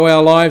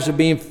Our lives are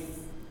being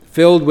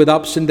filled with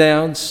ups and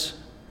downs,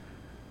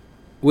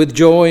 with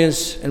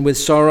joys and with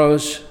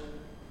sorrows.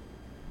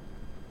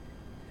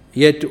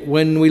 Yet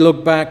when we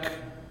look back,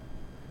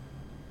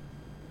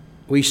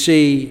 we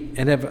see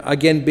and have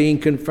again been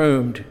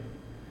confirmed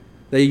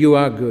that you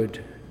are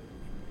good.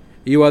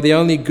 You are the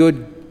only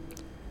good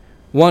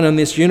one in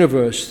this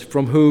universe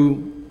from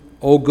whom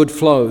all good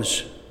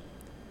flows.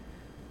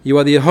 You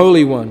are the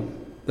Holy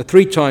One, the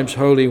 3 times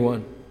Holy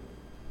One.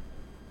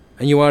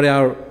 And you are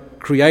our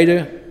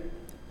Creator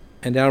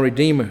and our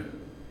Redeemer.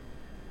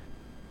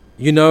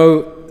 You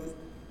know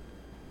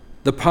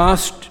the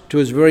past to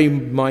its very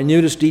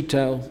minutest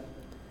detail,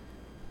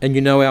 and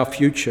you know our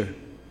future.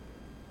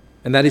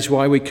 And that is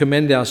why we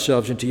commend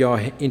ourselves into your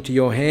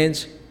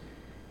hands,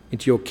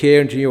 into your care,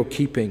 into your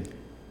keeping.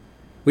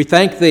 We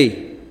thank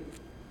Thee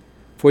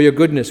for your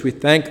goodness. We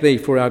thank Thee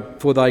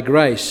for Thy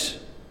grace.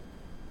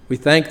 We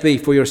thank Thee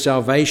for your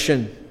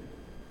salvation.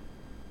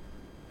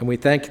 And we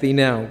thank Thee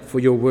now for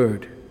your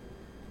word.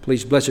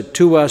 Please bless it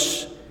to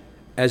us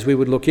as we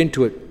would look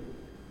into it.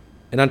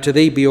 And unto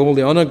Thee be all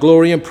the honor,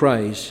 glory, and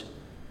praise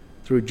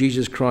through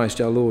Jesus Christ,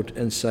 our Lord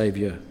and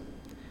Saviour.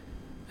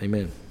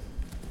 Amen.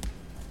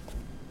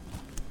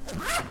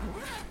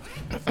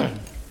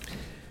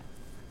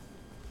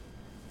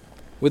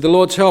 With the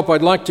Lord's help,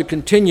 I'd like to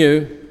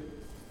continue,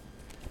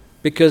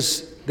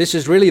 because this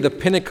is really the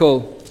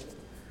pinnacle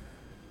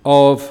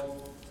of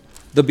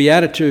the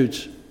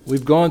Beatitudes.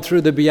 We've gone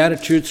through the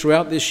Beatitudes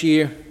throughout this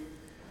year,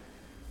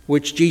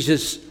 which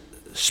Jesus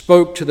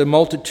spoke to the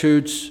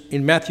multitudes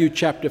in Matthew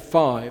chapter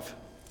 5.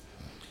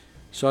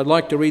 So I'd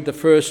like to read the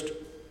first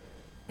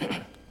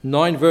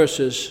 9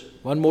 verses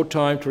one more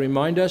time to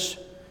remind us,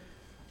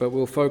 but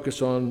we'll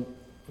focus on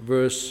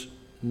verse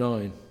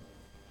 9.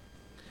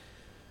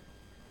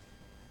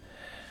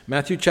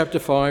 Matthew chapter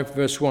 5,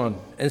 verse 1.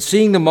 And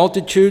seeing the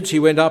multitudes, he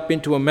went up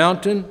into a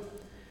mountain,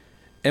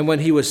 and when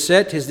he was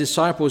set, his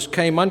disciples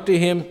came unto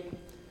him,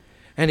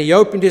 and he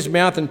opened his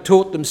mouth and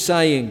taught them,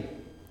 saying,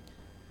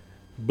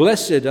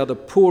 Blessed are the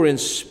poor in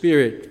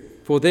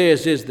spirit, for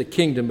theirs is the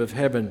kingdom of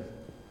heaven.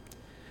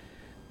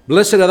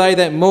 Blessed are they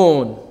that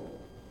mourn,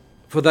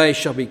 for they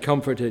shall be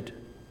comforted.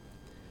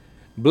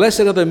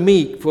 Blessed are the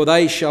meek, for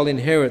they shall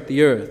inherit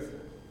the earth.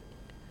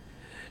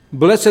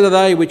 Blessed are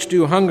they which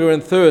do hunger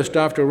and thirst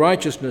after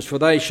righteousness, for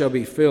they shall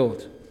be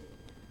filled.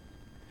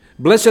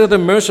 Blessed are the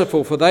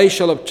merciful, for they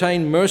shall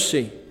obtain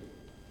mercy.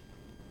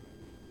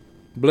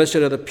 Blessed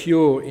are the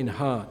pure in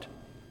heart,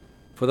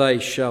 for they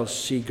shall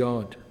see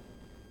God.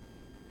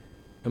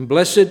 And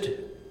blessed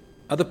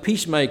are the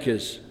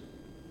peacemakers,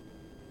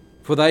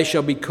 for they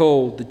shall be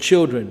called the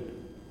children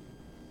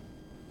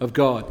of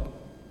God.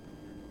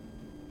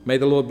 May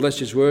the Lord bless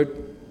his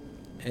word,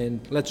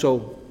 and let's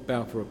all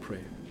bow for a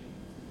prayer.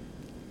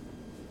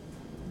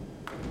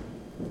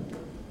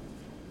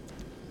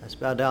 Let's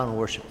bow down and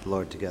worship the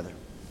Lord together.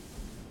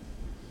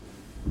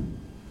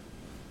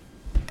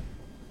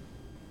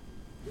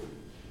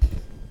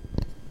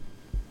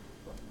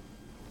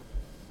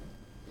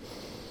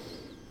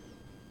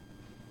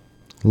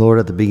 Lord,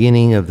 at the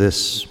beginning of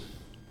this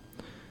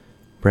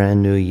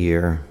brand new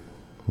year,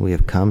 we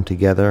have come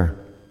together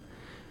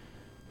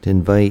to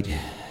invite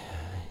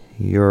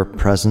your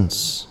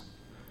presence,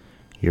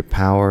 your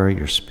power,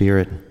 your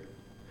spirit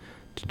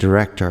to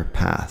direct our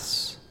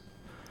paths.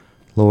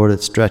 Lord,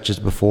 it stretches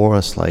before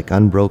us like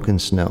unbroken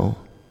snow.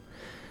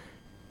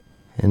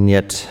 And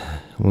yet,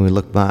 when we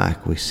look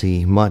back, we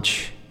see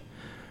much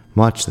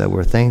that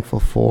we're thankful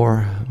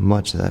for,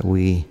 much that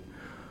we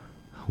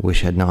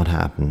wish had not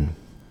happened.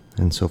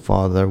 And so,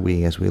 Father,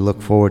 as we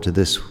look forward to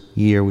this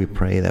year, we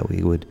pray that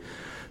we would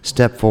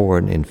step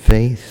forward in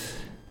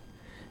faith,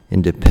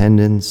 in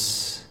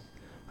dependence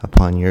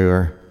upon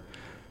your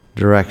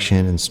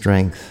direction and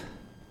strength,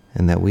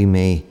 and that we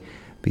may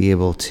be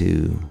able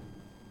to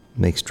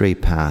make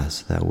straight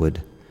paths that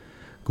would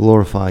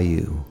glorify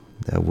you,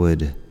 that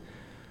would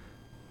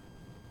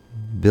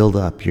build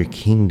up your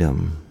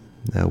kingdom,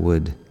 that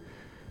would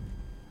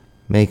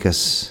make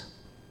us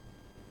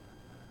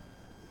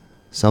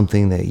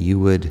something that you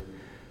would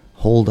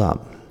hold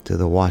up to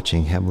the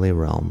watching heavenly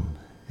realm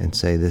and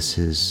say, this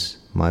is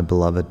my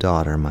beloved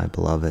daughter, my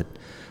beloved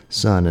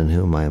son, in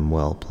whom I am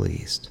well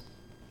pleased.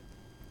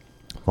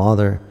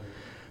 Father,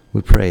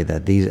 we pray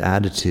that these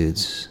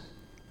attitudes,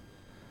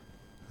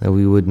 that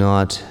we would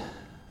not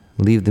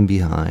leave them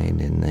behind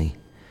in the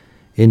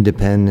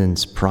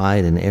independence,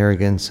 pride, and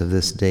arrogance of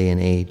this day and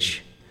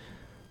age,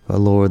 but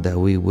Lord, that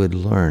we would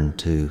learn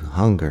to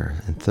hunger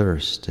and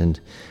thirst and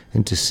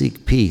to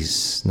seek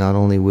peace, not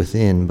only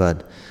within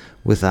but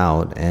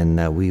without, and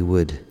that we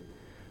would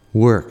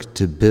work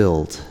to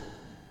build,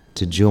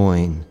 to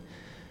join,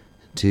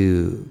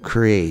 to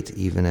create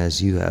even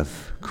as you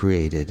have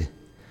created,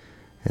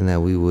 and that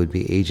we would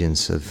be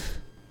agents of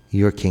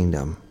your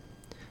kingdom,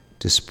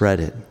 to spread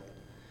it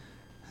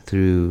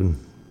through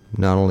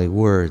not only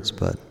words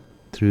but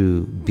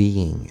through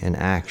being and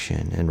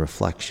action and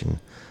reflection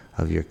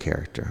of your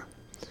character.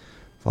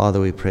 Father,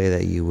 we pray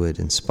that you would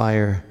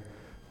inspire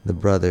the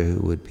brother who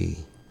would be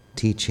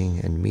teaching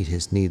and meet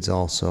his needs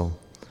also.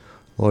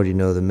 Lord, you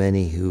know the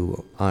many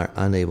who are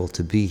unable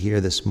to be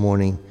here this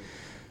morning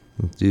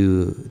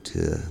due to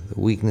the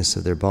weakness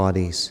of their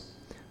bodies.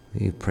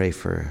 We pray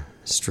for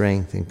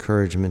strength,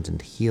 encouragement,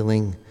 and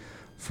healing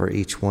for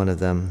each one of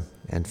them.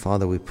 And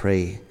Father, we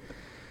pray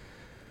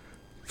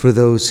for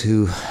those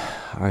who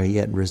are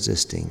yet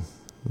resisting,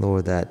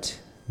 Lord, that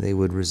they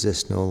would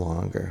resist no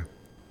longer,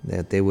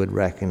 that they would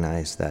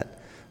recognize that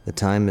the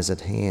time is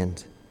at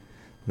hand,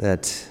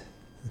 that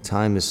the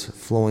time is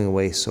flowing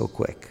away so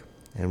quick,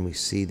 and we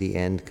see the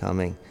end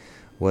coming.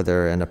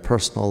 Whether in a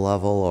personal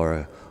level or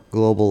a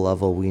global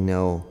level, we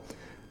know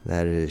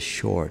that it is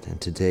short.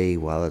 And today,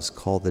 while it's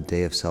called the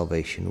day of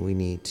salvation, we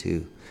need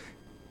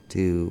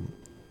to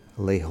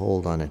lay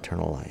hold on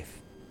eternal life.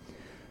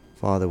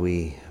 Father,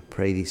 we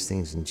pray these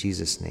things in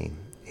Jesus' name.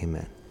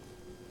 Amen.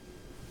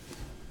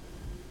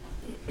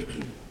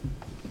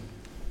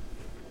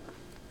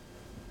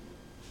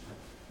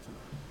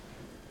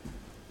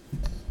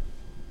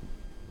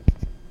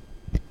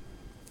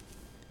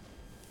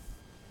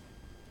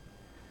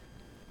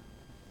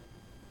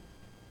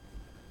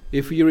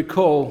 If you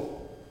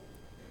recall,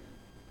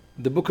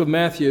 the book of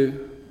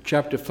Matthew,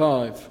 chapter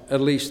 5,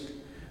 at least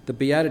the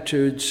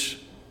Beatitudes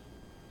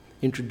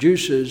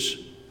introduces,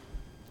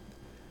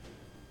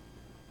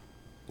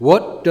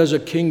 what does a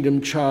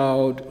kingdom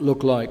child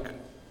look like?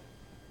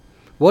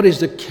 What is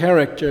the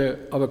character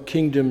of a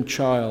kingdom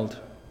child?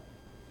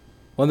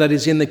 One that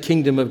is in the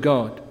kingdom of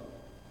God.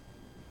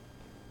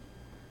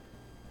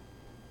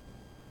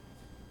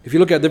 If you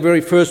look at the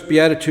very first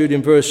Beatitude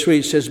in verse 3,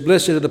 it says,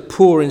 "Blessed are the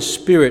poor in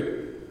spirit,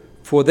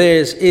 for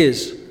theirs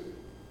is,"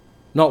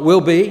 not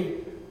will be,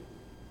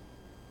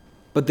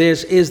 but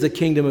theirs is the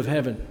kingdom of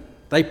heaven.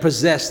 They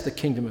possess the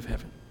kingdom of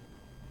heaven.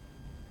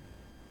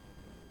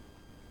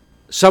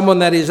 Someone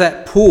that is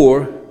that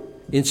poor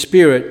in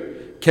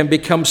spirit can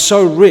become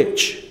so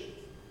rich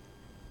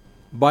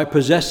by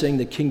possessing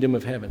the kingdom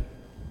of heaven.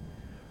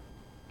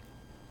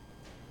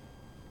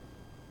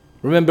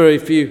 Remember,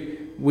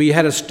 we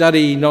had a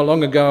study not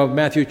long ago of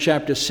Matthew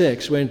chapter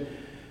 6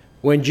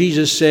 when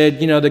Jesus said,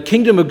 the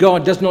kingdom of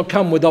God does not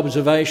come with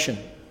observation,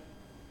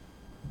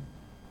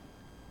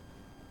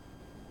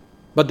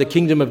 but the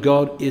kingdom of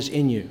God is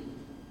in you.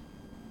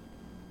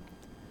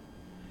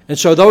 And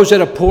so those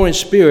that are poor in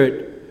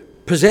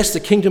spirit possess the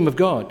kingdom of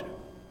God,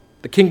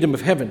 the kingdom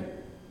of heaven.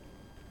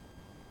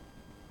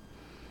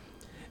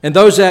 And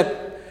those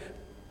that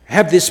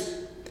have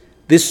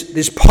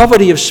this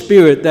poverty of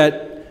spirit,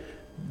 that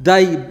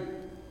they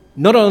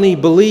not only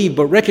believe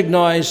but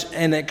recognize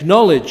and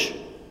acknowledge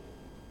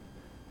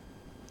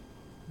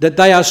that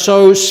they are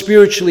so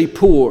spiritually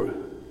poor,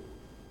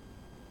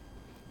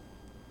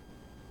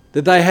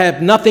 that they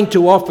have nothing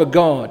to offer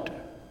God.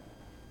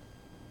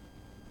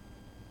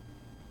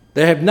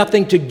 They have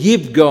nothing to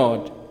give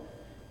God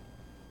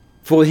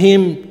for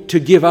Him to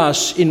give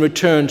us in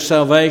return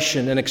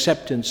salvation and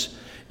acceptance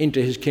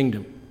into His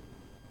kingdom.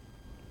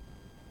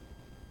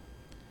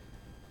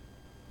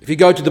 If you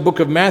go to the book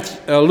of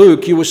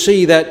Luke, you will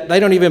see that they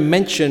don't even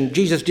mention,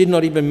 Jesus did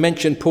not even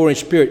mention poor in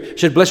spirit. He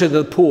said, "Blessed are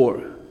the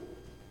poor."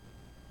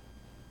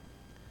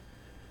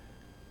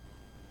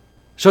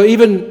 So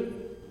even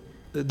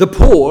the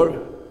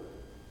poor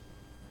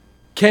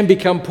can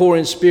become poor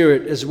in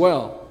spirit as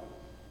well,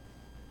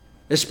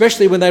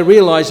 especially when they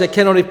realize they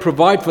cannot even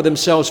provide for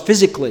themselves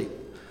physically,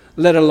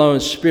 let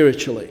alone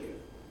spiritually.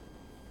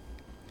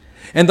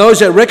 And those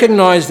that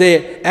recognize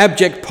their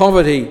abject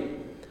poverty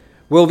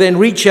will then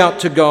reach out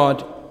to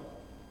God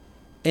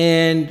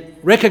and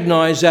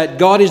recognize that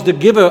God is the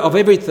giver of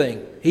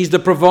everything. He's the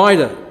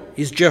provider.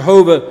 He's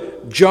Jehovah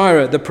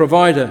Jireh, the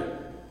provider.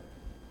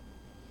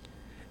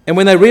 And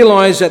when they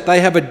realize that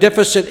they have a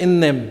deficit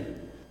in them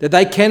that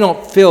they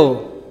cannot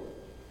fill,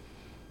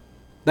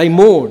 they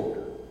mourn.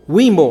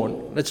 We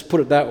mourn. Let's put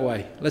it that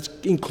way. Let's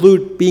be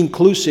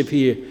inclusive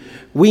here.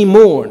 We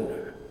mourn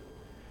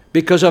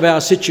because of our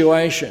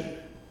situation.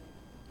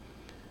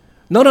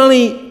 Not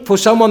only for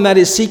someone that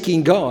is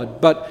seeking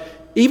God, but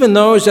even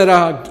those that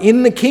are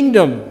in the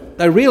kingdom,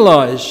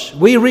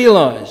 we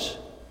realize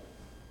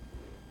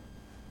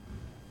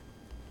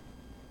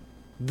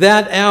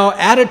that our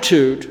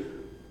attitude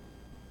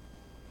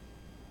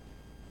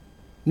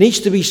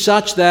needs to be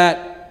such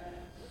that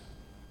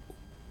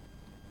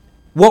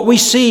what we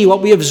see,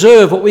 what we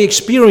observe, what we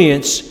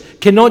experience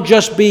cannot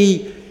just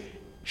be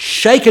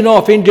shaken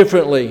off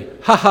indifferently.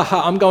 Ha ha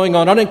ha, I'm going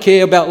on. I don't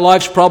care about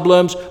life's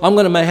problems. I'm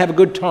going to have a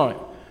good time.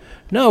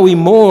 No, we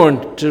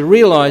mourn to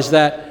realize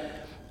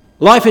that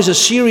life is a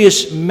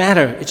serious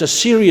matter. It's a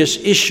serious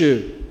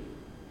issue.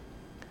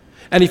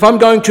 And if I'm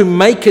going to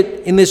make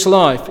it in this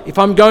life, if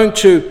I'm going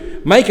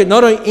to make it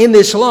not only in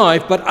this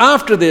life, but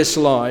after this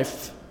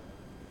life,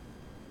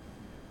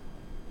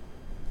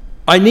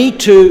 I need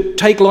to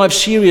take life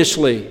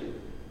seriously.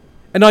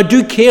 And I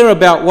do care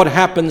about what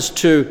happens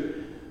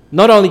to,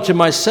 not only to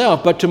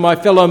myself, but to my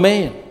fellow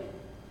man.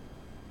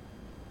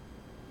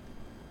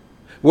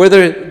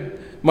 Whether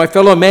my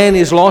fellow man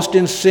is lost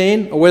in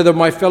sin, or whether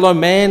my fellow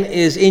man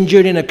is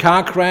injured in a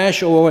car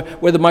crash, or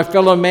whether my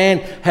fellow man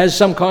has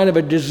some kind of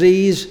a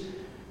disease,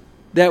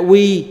 that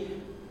we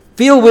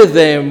feel with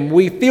them,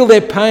 we feel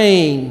their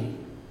pain,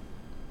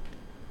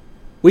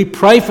 we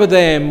pray for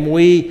them,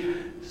 we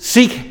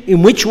seek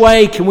in which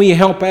way can we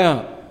help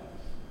out.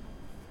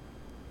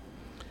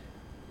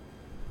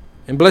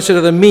 And blessed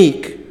are the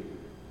meek,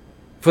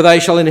 for they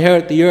shall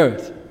inherit the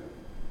earth.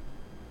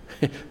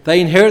 They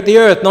inherit the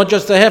earth, not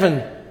just the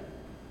heaven.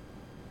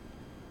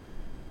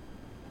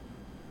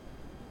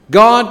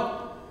 God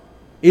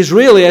is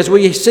really, as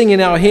we sing in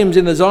our hymns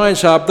in the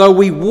Zion's Harp, though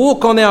we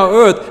walk on our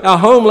earth, our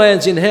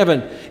homeland's in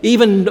heaven,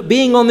 even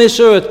being on this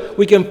earth,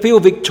 we can feel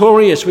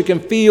victorious. We can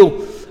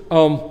feel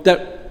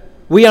that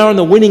we are on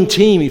the winning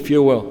team, if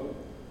you will.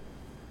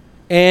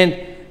 And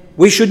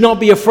we should not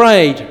be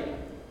afraid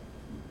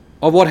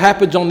of what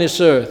happens on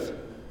this earth.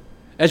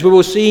 As we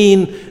will see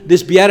in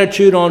this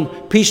beatitude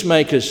on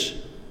peacemakers,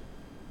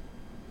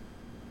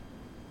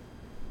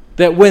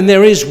 that when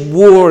there is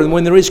war and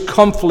when there is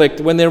conflict,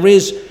 when there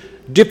is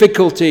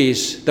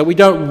difficulties, that we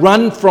don't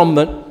run from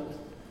it,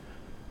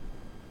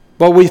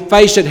 but we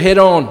face it head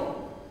on.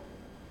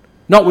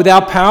 Not with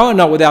our power,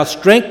 not with our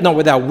strength, not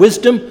with our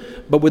wisdom,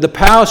 but with the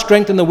power,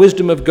 strength, and the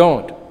wisdom of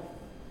God.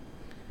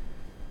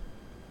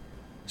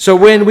 So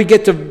when we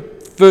get to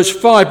verse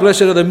 5,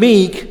 blessed are the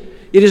meek,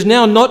 it is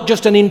now not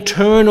just an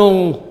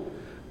internal,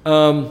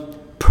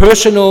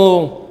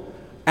 personal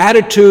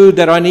attitude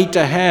that I need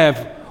to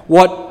have,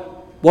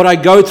 what I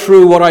go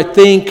through, what I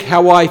think,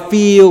 how I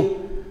feel,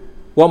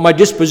 what my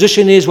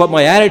disposition is, what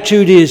my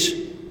attitude is.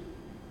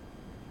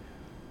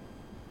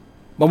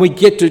 When we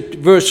get to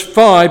verse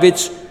 5,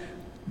 it's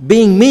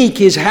being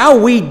meek is how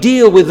we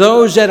deal with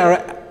those that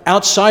are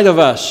outside of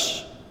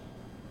us.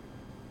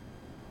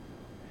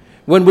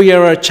 When we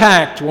are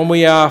attacked, when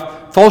we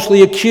are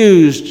falsely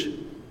accused,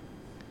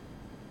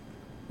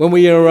 when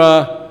we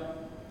are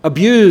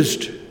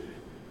abused,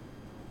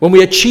 when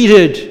we are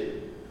cheated,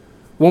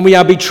 when we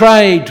are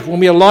betrayed,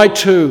 when we are lied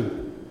to.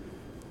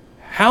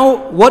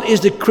 What is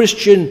the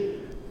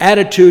Christian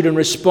attitude and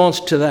response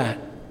to that?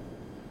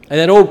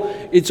 And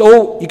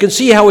you can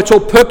see how it's all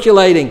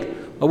percolating.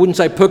 I wouldn't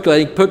say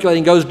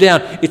percolating goes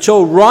down. It's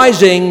all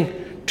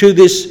rising to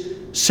this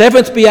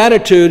seventh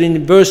beatitude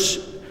in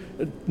verse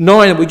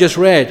 9 that we just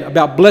read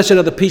about blessed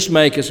are the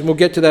peacemakers, and we'll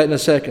get to that in a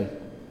second.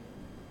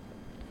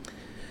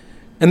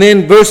 And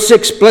then verse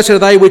 6, blessed are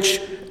they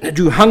which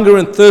do hunger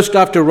and thirst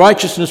after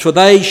righteousness, for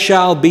they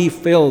shall be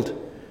filled.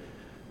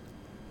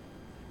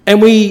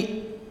 And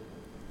we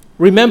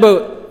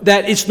remember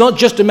that it's not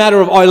just a matter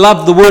of I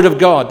love the Word of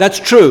God. That's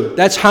true.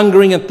 That's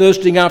hungering and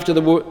thirsting after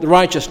the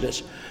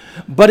righteousness.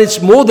 But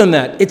it's more than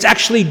that. It's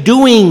actually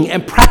doing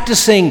and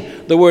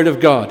practicing the Word of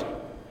God.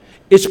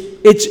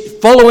 It's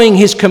following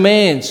His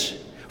commands,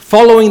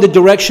 following the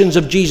directions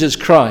of Jesus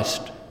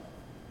Christ.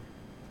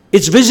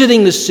 It's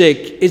visiting the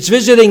sick. It's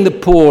visiting the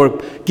poor,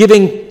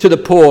 giving to the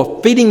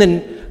poor, feeding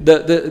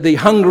the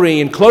hungry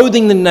and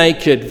clothing the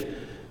naked,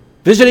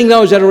 visiting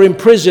those that are in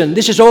prison.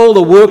 This is all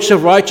the works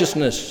of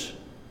righteousness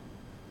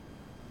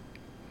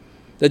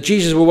that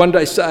Jesus will one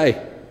day say,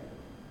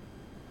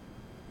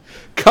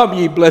 "Come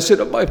ye blessed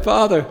of my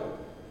Father,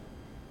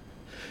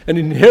 and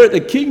inherit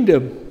the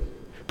kingdom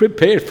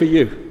prepared for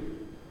you."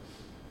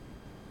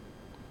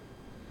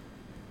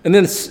 And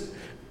then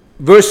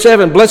verse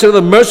 7, blessed are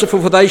the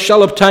merciful, for they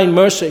shall obtain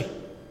mercy.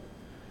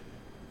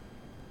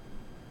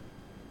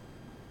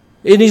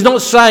 And he's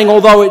not saying,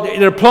 although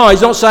it applies,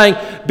 he's not saying,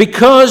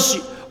 because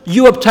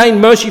you obtain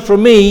mercy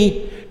from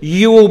me,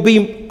 I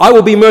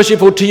will be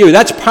merciful to you.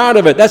 That's part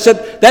of it.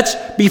 That's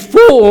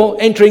before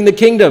entering the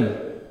kingdom.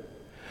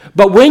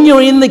 But when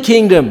you're in the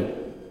kingdom,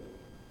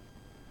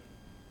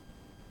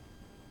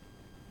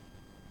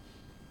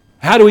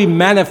 how do we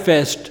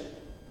manifest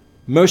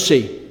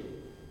mercy?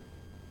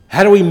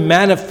 How do we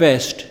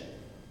manifest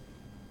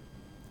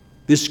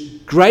this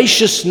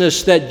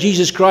graciousness that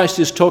Jesus Christ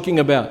is talking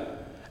about?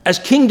 As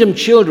kingdom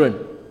children,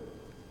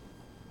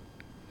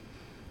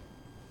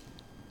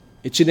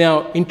 it's in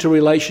our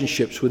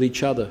interrelationships with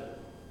each other.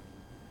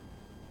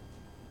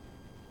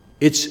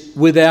 It's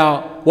with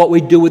what we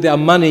do with our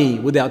money,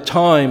 with our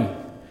time.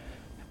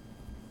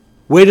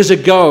 Where does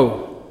it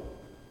go?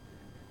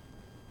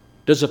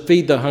 Does it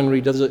feed the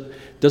hungry? Does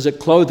it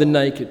clothe the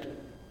naked?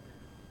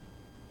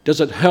 Does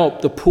it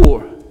help the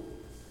poor?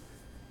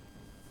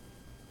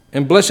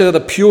 And blessed are the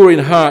pure in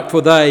heart,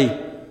 for they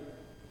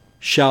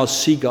shall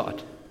see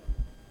God.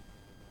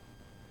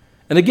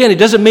 And again, it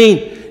doesn't mean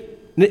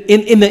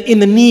in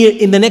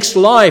the next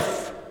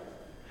life.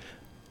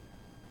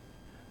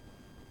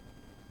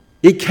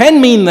 It can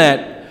mean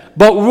that,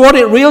 but what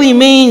it really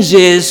means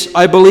is,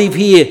 I believe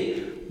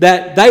here,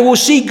 that they will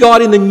see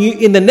God in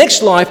the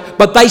next life,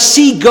 but they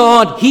see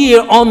God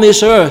here on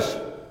this earth.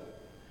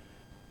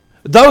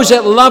 Those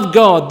that love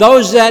God,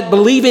 those that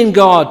believe in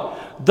God,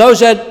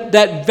 those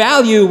that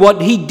value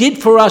what He did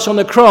for us on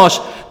the cross,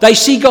 they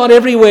see God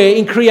everywhere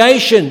in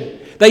creation.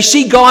 They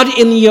see God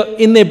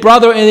in their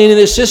brother and in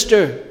their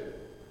sister.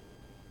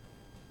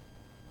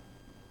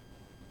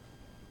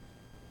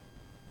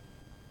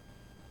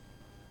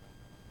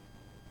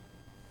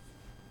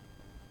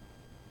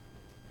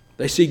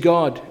 They see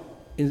God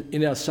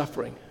in our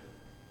suffering.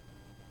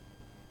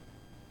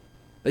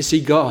 They see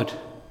God.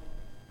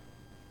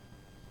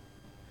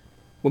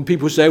 When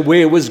people say,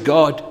 where was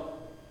God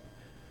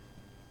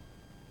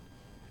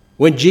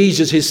when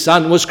Jesus, his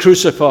son, was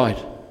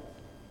crucified?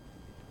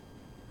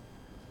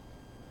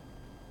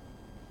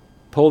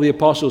 Paul the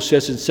Apostle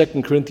says in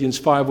 2 Corinthians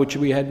 5, which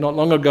we had not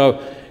long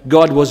ago,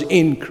 God was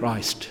in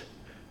Christ,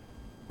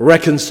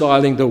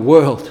 reconciling the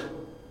world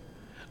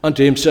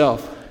unto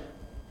himself.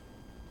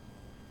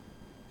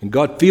 And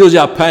God feels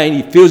our pain,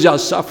 he feels our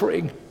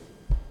suffering.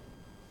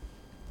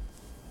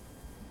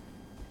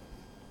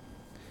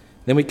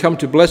 Then we come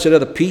to blessed are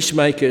the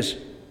peacemakers,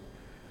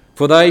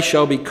 for they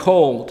shall be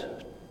called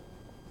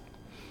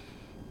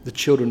the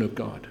children of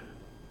God.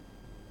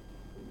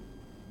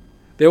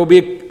 There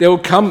will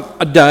come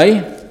a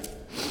day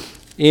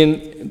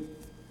in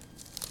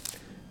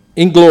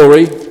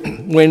glory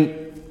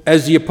when,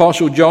 as the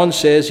Apostle John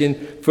says in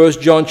 1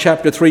 John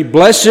chapter 3,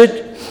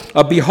 blessed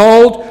are,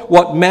 behold,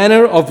 what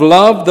manner of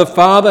love the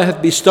Father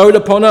hath bestowed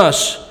upon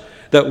us,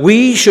 that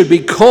we should be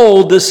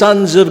called the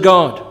sons of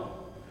God.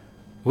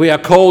 We are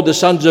called the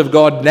sons of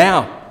God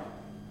now.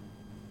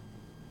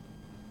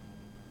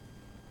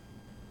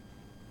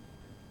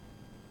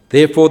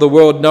 Therefore the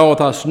world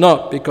knoweth us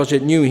not, because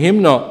it knew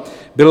him not.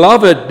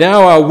 Beloved,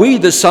 now are we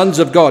the sons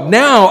of God.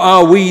 Now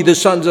are we the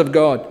sons of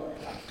God.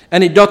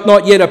 And it doth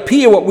not yet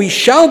appear what we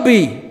shall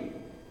be.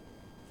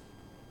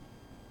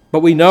 But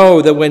we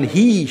know that when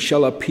he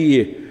shall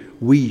appear,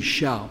 we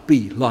shall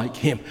be like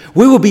him.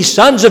 We will be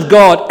sons of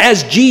God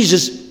as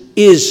Jesus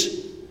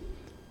is.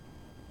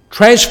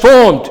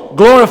 Transformed,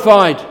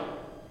 glorified,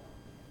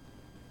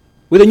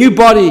 with a new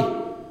body,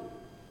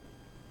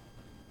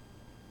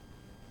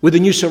 with a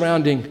new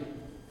surrounding,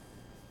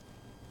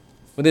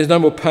 when there's no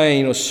more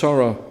pain or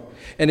sorrow.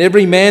 And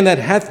every man that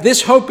hath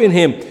this hope in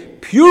him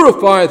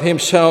purifieth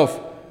himself,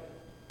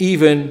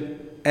 even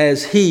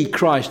as he,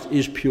 Christ,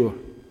 is pure.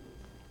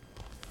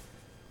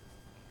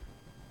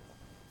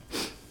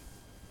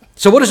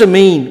 So what does it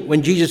mean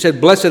when Jesus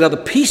said, blessed are the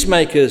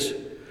peacemakers,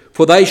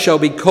 for they shall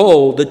be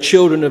called the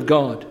children of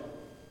God?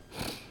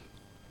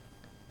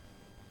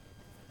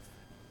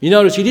 You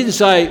notice he didn't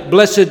say,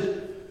 blessed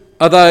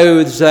are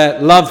those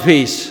that love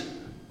peace,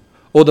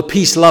 or the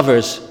peace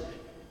lovers.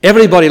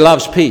 Everybody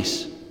loves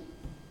peace.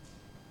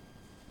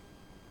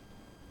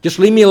 Just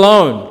leave me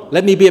alone.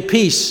 Let me be at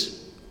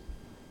peace.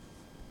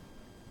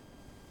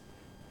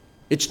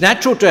 It's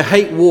natural to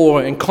hate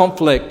war and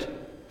conflict.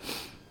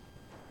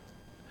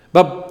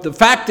 But the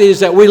fact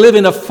is that we live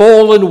in a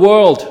fallen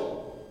world.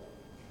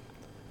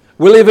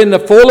 We live in a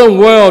fallen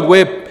world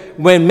where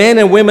when men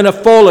and women are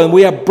fallen,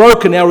 we are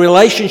broken. Our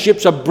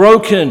relationships are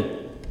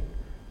broken.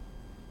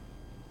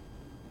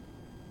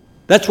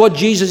 That's what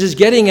Jesus is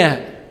getting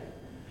at.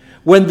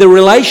 When the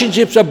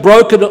relationships are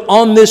broken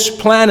on this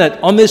planet,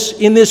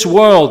 in this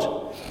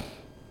world,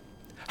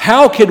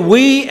 how can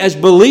we as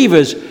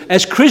believers,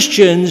 as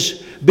Christians,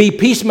 be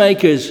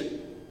peacemakers?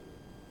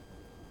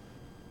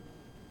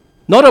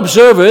 Not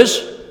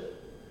observers,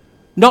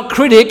 not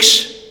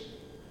critics,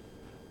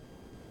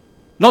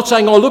 not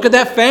saying, oh, look at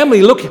that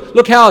family,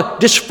 look how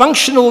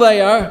dysfunctional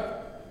they are.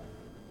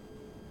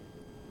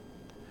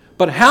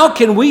 But how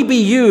can we be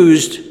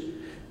used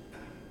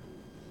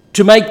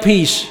to make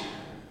peace?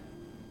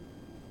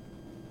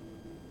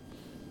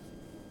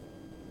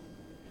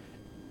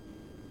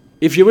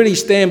 If you really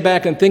stand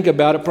back and think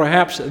about it,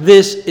 perhaps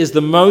this is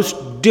the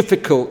most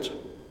difficult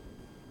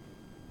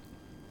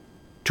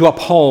to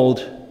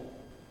uphold.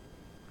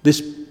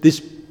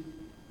 This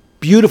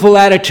beautiful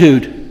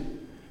attitude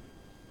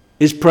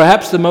is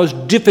perhaps the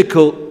most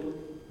difficult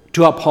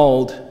to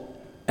uphold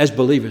as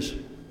believers.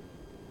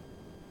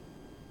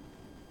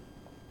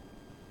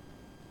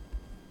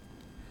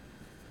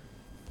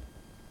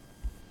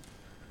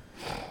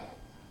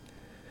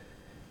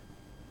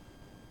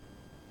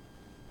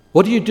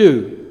 What do you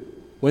do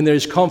when there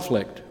is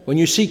conflict, when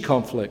you see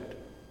conflict,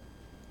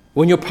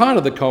 when you're part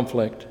of the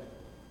conflict?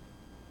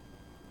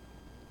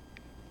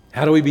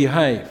 How do we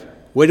behave?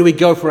 Where do we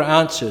go for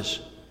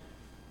answers?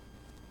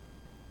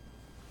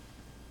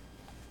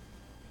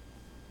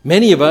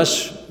 Many of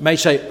us may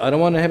say, I don't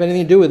want to have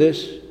anything to do with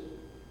this.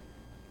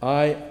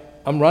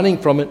 I'm running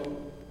from it.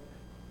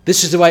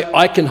 This is the way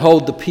I can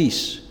hold the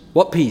peace.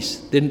 What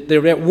peace?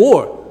 They're at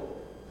war.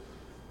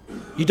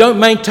 You don't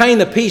maintain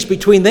the peace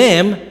between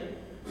them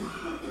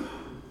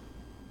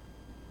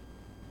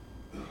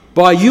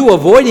by you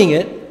avoiding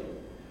it.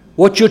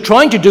 What you're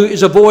trying to do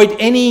is avoid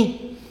any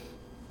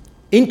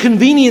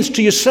inconvenience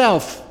to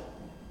yourself,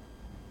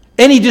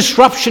 any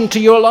disruption to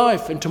your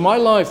life and to my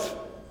life.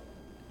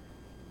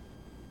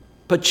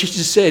 But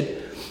Jesus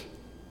said,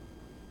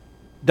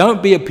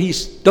 don't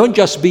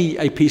just be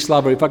a peace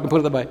lover, if I can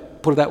put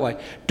it that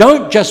way.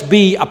 Don't just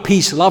be a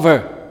peace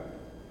lover.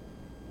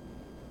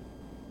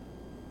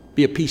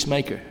 Be a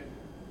peacemaker.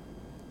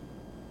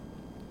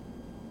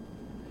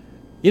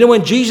 You know,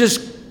 when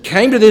Jesus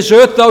came to this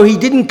earth, though, he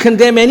didn't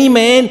condemn any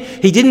man.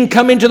 He didn't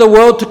come into the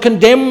world to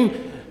condemn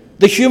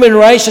the human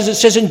race, as it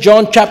says in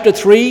John chapter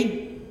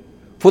 3.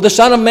 For the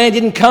Son of Man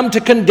didn't come to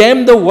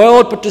condemn the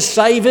world, but to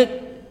save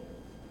it.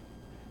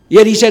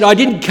 Yet he said, I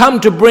didn't come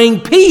to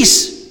bring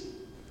peace,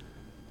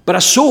 but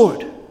a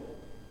sword.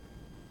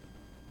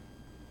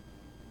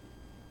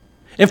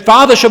 And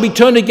father shall be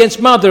turned against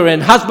mother,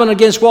 and husband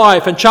against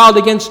wife, and child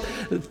against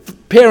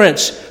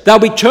parents. They'll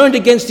be turned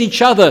against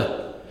each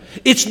other.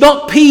 It's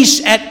not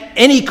peace at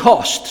any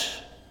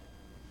cost.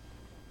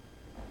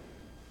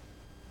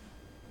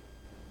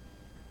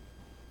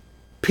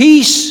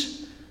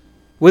 Peace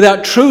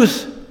without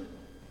truth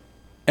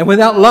and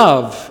without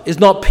love is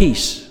not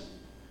peace.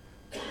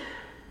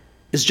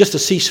 It's just a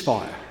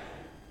ceasefire.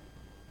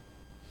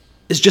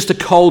 It's just a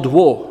cold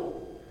war.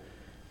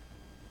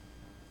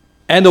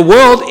 And the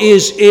world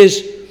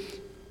is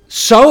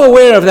so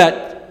aware of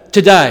that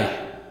today.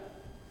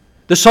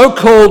 The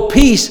so-called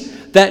peace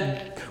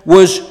that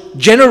was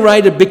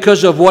generated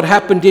because of what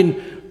happened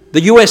in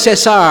the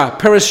USSR,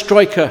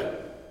 perestroika,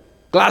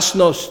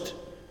 glasnost.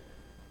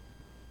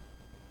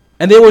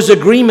 And there was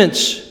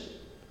agreements,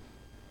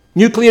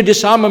 nuclear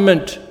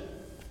disarmament.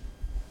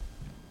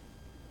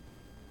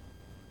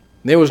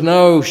 There was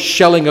no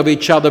shelling of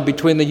each other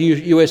between the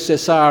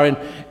USSR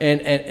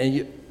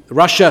and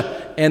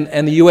Russia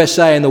and the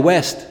USA and the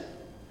West.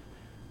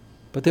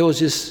 But there was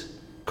this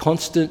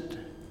constant,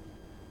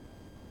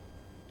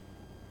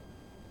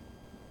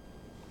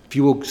 if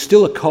you will,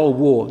 still a cold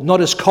war.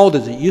 Not as cold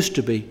as it used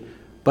to be,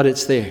 but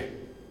it's there.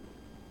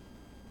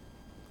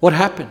 What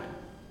happened?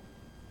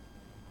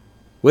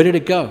 Where did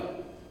it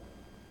go?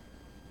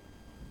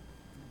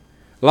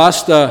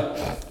 Last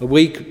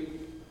week,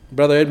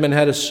 Brother Edmund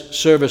had a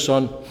service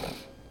on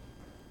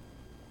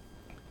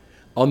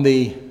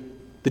the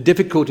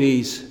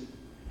difficulties.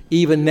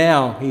 Even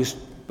now, he's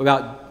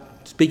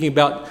speaking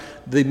about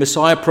the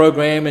Messiah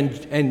program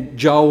and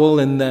Joel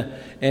and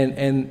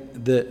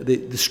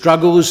the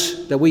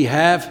struggles that we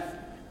have.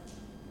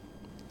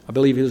 I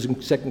believe it was in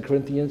 2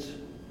 Corinthians.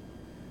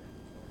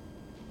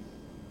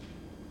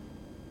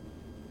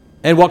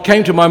 And what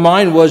came to my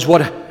mind was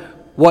what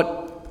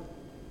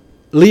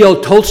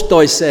Leo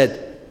Tolstoy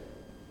said.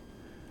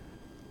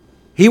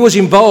 He was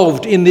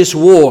involved in this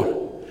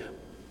war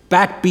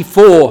back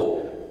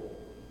before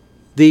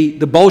the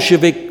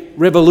Bolshevik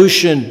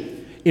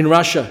revolution in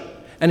Russia.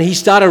 And he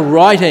started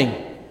writing.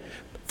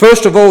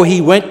 First of all, he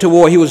went to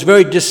war. He was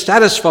very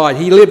dissatisfied.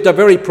 He lived a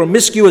very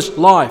promiscuous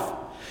life.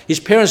 His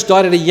parents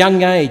died at a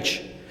young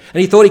age.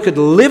 And he thought he could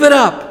live it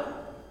up.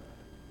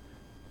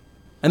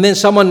 And then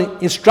someone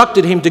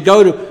instructed him to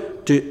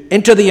go to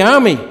enter the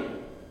army,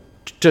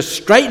 to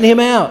straighten him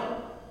out.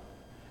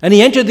 And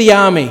he entered the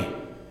army.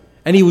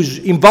 And he was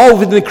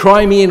involved in the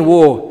Crimean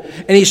War.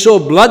 And he saw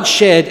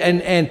bloodshed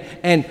and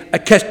a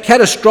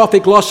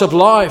catastrophic loss of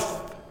life.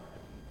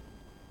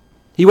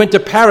 He went to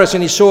Paris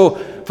and he saw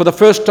for the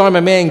first time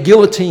a man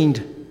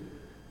guillotined.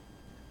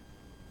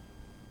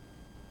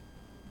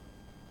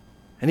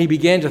 And he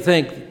began to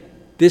think,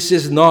 this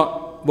is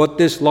not what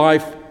this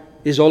life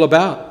is all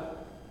about.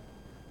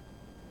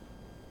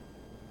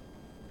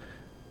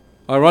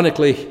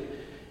 Ironically,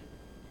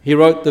 he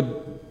wrote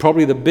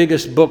probably the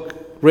biggest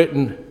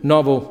written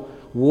novel,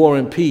 War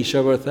and Peace,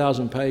 over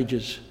 1,000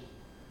 pages.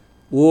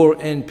 War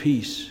and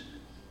Peace.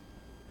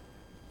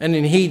 And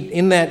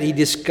in that he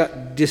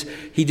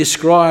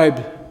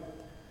described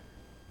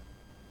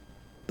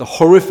the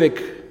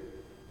horrific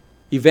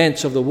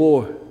events of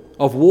war.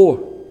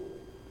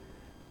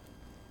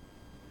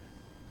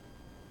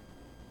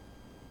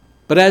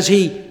 But as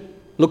he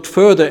looked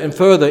further and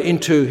further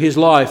into his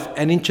life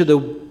and into the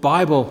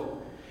Bible,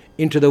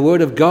 into the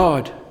Word of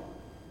God,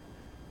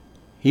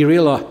 he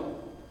realized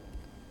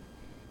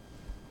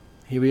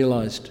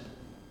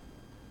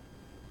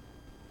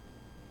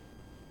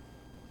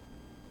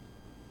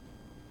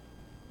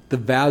the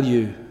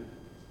value,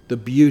 the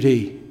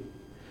beauty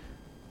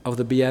of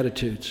the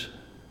Beatitudes.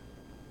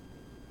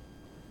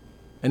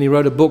 And he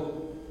wrote a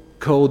book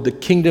called The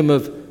Kingdom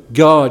of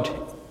God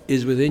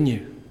is Within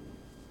You.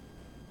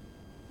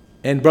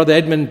 And Brother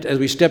Edmund, as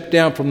we stepped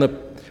down from the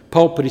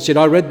pulpit, he said,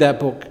 I read that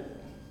book.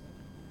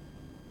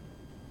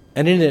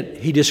 And in it,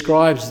 he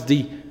describes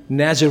the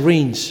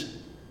Nazarenes,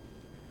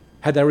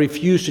 how they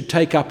refused to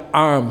take up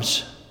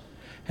arms,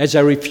 as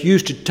they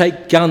refused to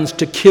take guns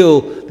to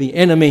kill the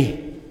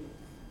enemy,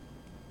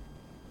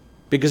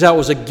 because that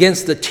was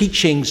against the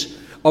teachings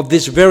of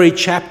this very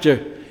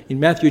chapter in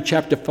Matthew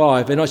chapter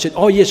 5. And I said,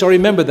 oh yes, I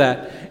remember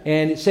that.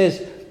 And it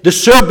says,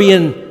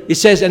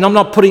 and I'm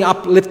not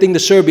uplifting the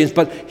Serbians,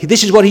 but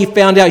this is what he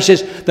found out. He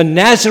says, the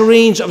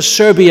Nazarenes of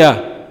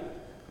Serbia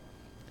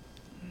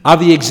are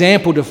the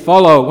example to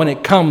follow when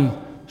it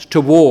comes to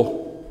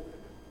war.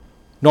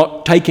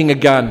 Not taking a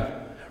gun,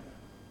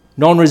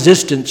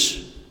 non-resistance.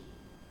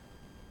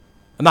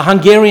 And the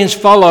Hungarians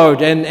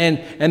followed, and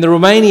the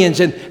Romanians,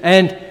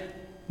 and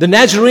the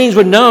Nazarenes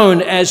were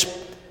known as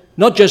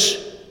not just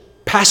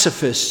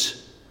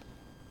pacifists,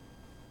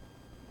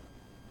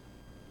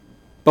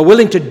 but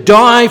willing to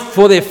die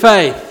for their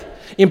faith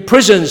in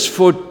prisons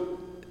for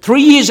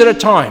 3 years at a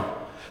time.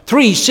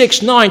 3,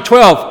 6, 9,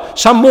 12,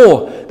 some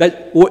more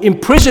that were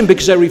imprisoned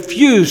because they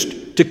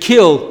refused to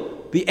kill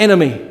the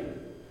enemy,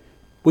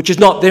 which is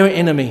not their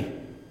enemy.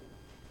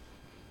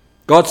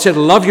 God said,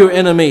 love your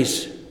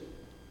enemies.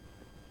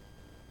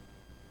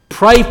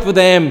 Pray for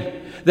them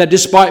that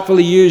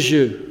despitefully use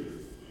you.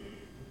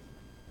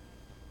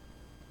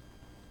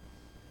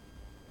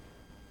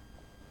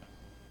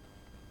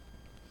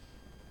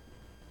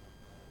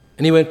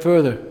 And he went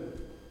further.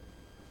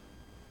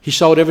 He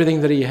sold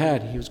everything that he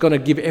had. He was going to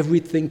give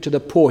everything to the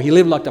poor. He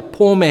lived like a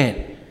poor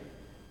man.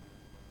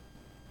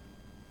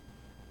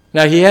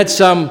 Now, he had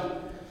some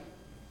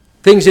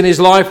things in his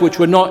life which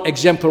were not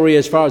exemplary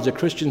as far as a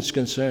Christian's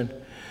concerned.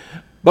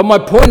 But my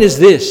point is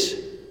this.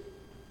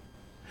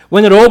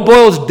 When it all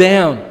boils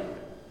down,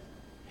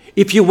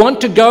 if you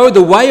want to go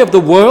the way of the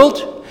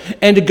world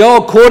and to go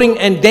according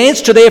and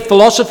dance to their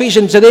philosophies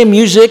and to their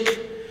music,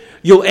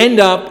 you'll end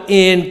up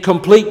in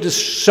complete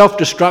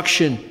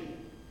self-destruction.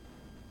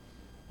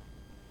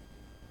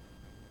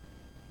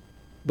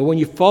 But when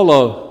you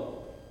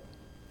follow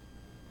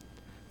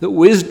the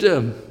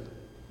wisdom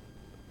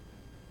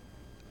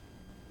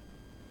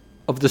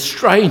of the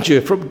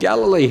stranger from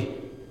Galilee,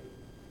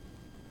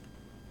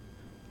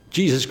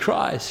 Jesus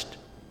Christ.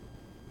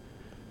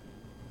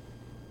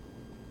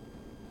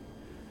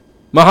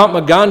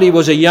 Mahatma Gandhi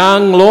was a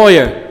young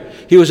lawyer.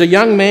 He was a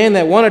young man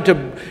that wanted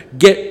to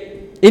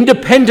get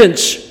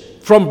independence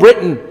from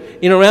Britain.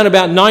 In around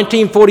about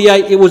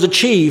 1948, it was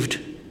achieved.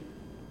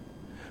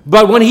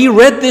 But when he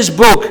read this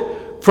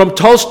book from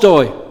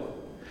Tolstoy,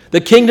 The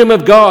Kingdom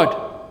of God,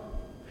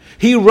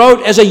 he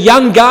wrote, as a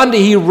young Gandhi,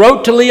 he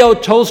wrote to Leo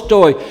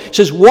Tolstoy, he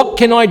says, what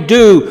can I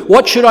do?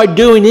 What should I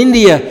do in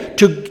India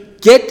to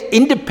get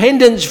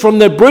independence from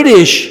the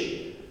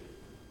British?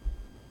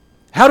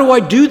 How do I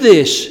do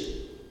this?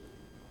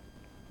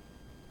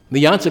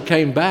 The answer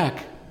came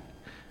back.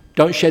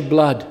 Don't shed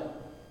blood.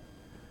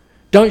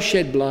 Don't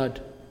shed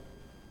blood.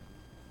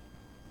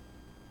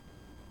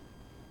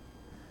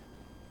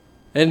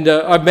 And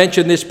I've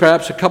mentioned this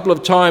perhaps a couple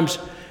of times.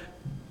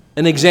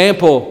 An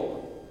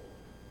example,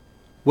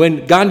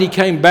 when Gandhi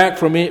came back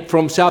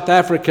from South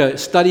Africa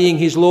studying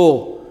his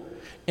law,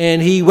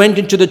 and he went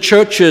into the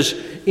churches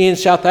in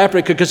South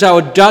Africa because they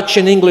were Dutch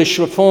and English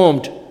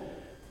reformed.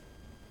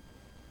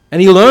 And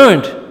he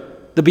learned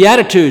the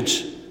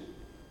Beatitudes.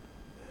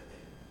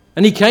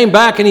 And he came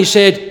back and he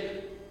said,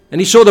 and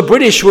he saw the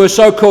British were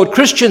so-called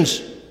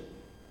Christians.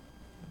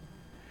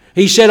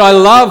 He said, I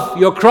love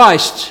your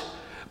Christ,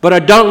 but I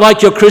don't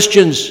like your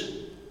Christians.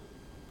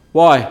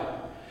 Why?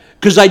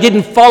 Because they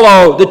didn't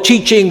follow the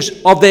teachings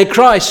of their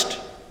Christ.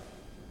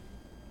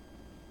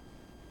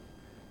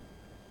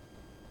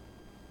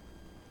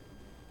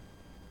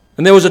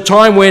 And there was a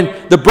time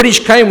when the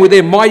British came with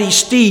their mighty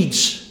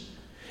steeds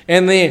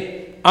and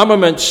their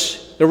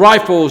armaments, the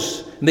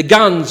rifles and the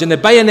guns and the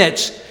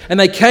bayonets, and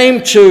they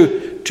came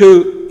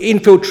to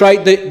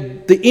infiltrate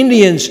the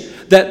Indians,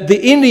 that the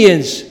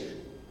Indians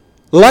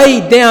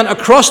laid down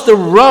across the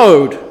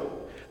road.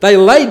 They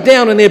laid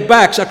down on their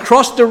backs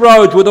across the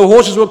road where the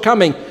horses were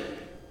coming.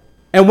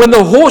 And when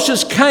the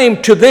horses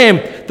came to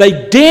them,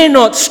 they dare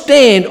not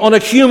stand on a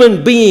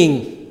human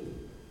being.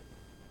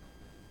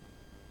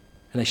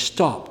 And they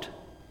stopped.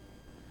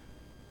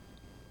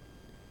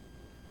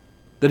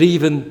 That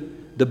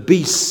even the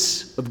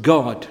beasts of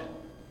God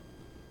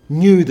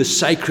knew the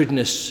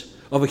sacredness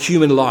of a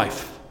human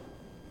life.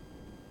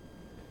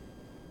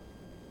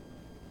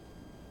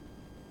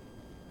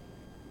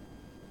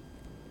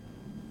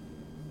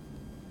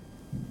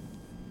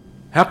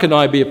 How can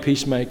I be a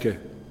peacemaker?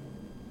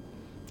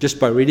 Just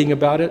by reading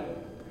about it,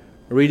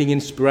 reading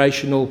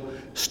inspirational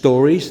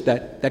stories,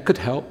 that could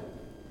help.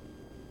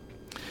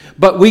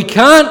 But we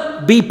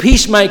can't be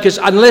peacemakers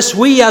unless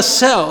we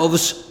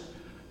ourselves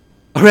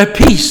are at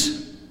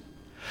peace.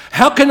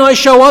 How can I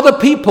show other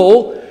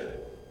people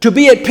to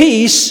be at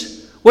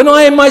peace when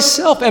I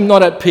myself am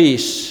not at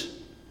peace?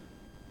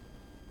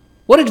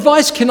 What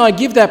advice can I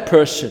give that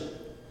person?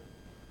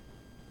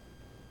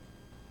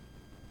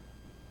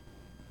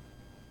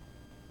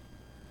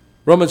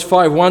 Romans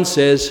 5:1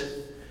 says,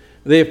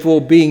 therefore,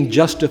 being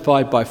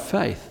justified by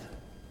faith,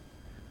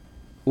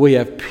 we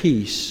have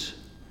peace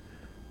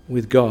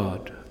with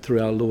God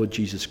through our Lord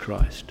Jesus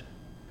Christ.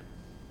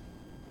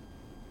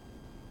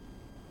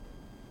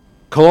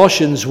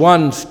 Colossians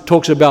 1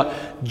 talks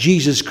about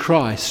Jesus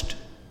Christ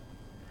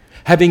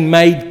having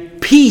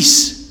made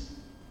peace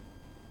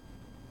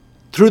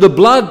through the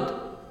blood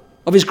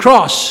of his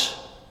cross.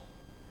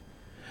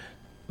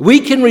 We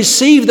can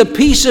receive the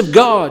peace of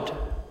God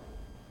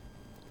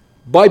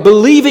by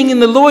believing in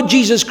the Lord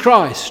Jesus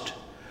Christ,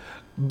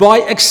 by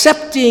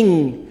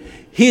accepting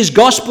his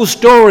gospel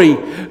story,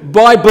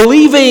 by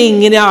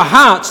believing in our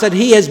hearts that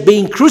he has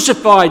been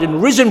crucified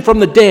and risen from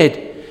the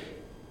dead,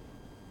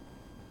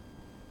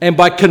 and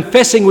by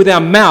confessing with our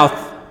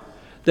mouth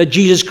that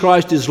Jesus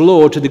Christ is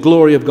Lord to the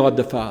glory of God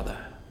the Father.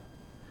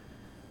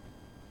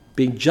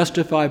 Being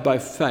justified by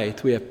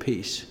faith, we have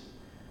peace.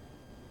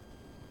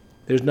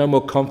 There's no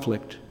more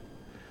conflict.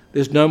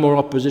 There's no more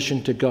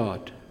opposition to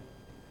God.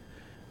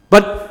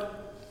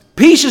 But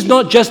peace is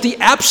not just the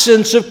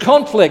absence of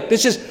conflict.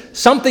 This is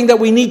something that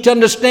we need to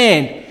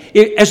understand.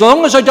 As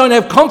long as I don't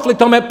have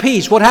conflict, I'm at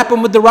peace. What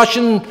happened with the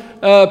Russian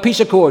peace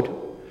accord?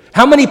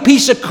 How many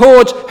peace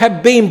accords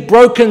have been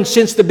broken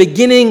since the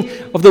beginning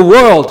of the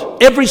world?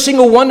 Every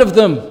single one of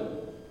them.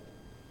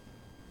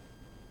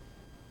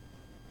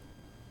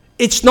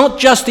 It's not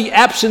just the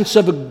absence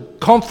of a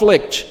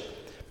conflict.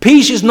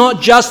 Peace is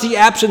not just the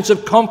absence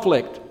of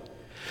conflict.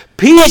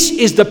 Peace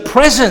is the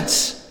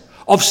presence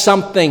of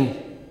something.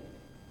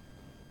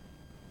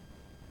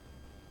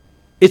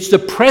 It's the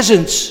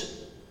presence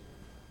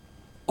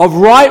of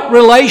right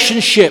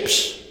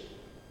relationships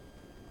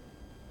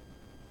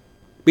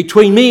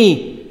between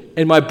me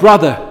and my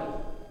brother,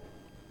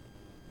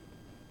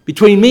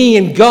 between me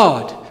and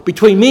God,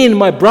 between me and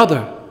my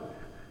brother.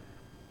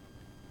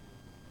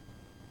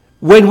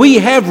 When we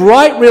have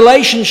right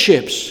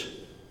relationships,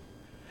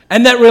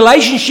 and that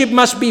relationship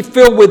must be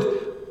filled with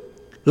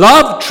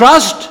love,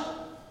 trust,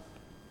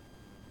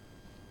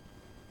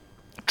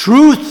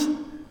 truth.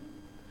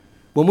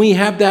 When we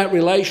have that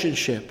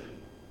relationship,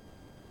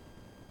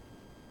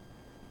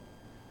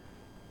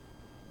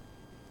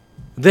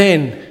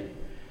 then,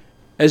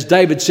 as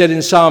David said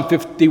in Psalm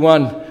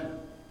 51,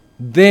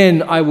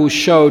 then I will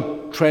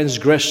show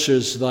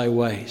transgressors thy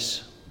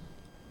ways.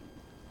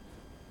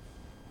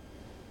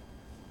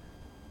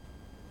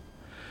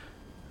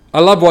 I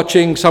love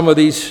watching some of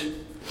these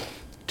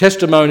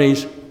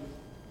testimonies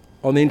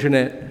on the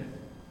internet.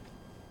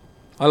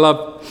 I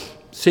love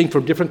seeing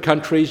from different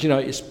countries.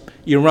 It's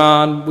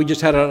Iran. We just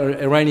had an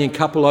Iranian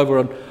couple over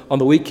on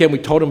the weekend. We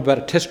told them about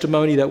a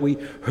testimony that we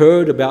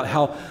heard about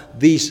how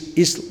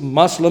these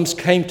Muslims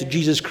came to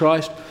Jesus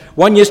Christ.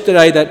 One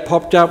yesterday that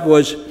popped up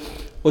was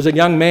a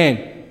young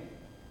man.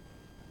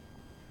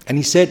 And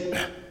he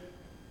said,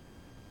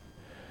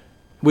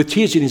 with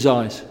tears in his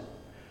eyes,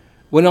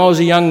 when I was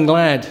a young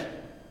lad,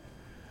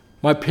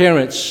 my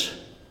parents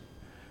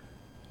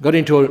got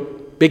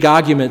into big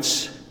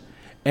arguments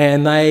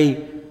and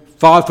they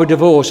filed for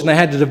divorce, and they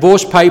had the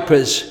divorce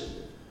papers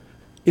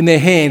in their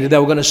hand, and they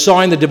were going to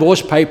sign the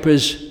divorce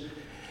papers,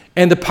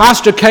 and the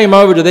pastor came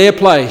over to their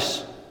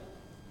place,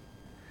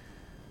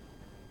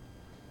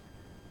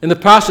 and the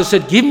pastor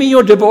said, "Give me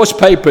your divorce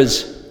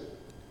papers."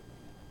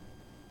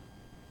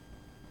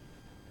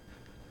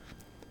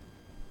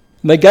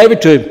 And they gave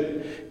it to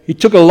him. He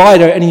took a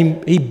lighter and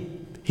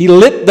he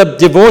lit the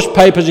divorce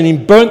papers and he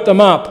burnt them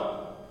up.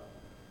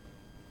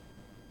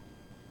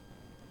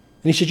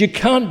 And he said, "You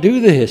can't do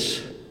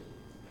this.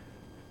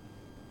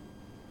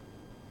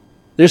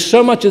 There's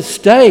so much at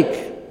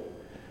stake.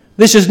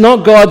 This is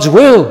not God's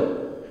will.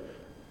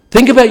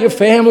 Think about your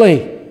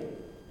family."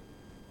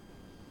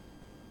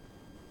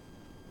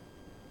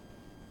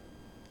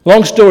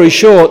 Long story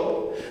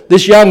short,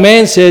 this young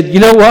man said, "You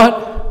know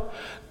what?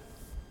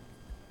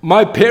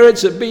 My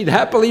parents have been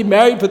happily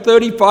married for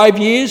 35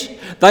 years.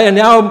 They are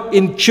now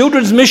in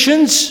children's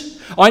missions.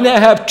 I now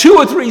have 2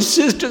 or 3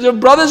 sisters and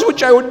brothers,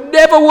 which I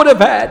never would have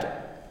had."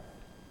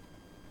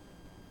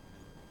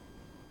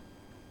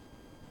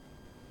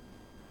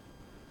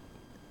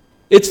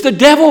 It's the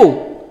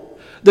devil.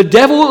 The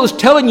devil is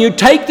telling you,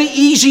 take the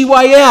easy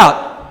way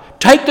out.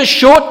 Take the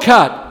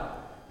shortcut.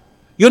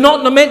 You're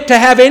not meant to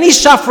have any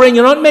suffering.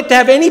 You're not meant to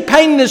have any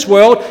pain in this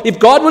world. If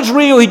God was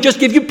real, he'd just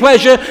give you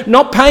pleasure,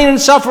 not pain and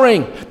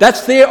suffering.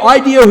 That's their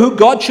idea of who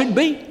God should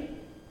be.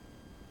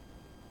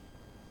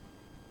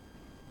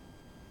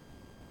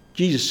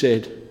 Jesus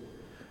said,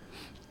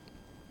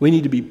 we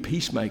need to be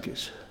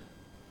peacemakers.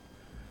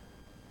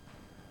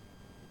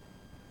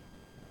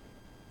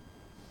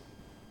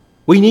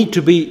 We need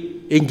to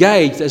be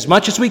engaged as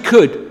much as we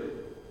could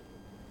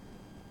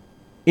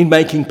in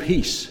making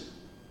peace.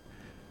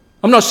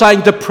 I'm not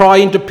saying to pry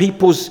into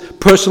people's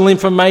personal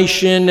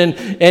information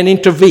and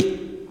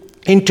intervene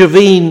in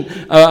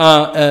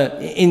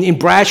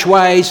brash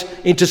ways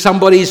into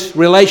somebody's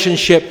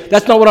relationship.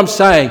 That's not what I'm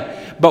saying.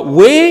 But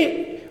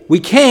where we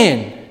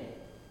can,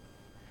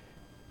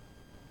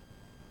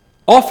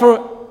 offer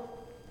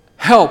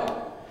help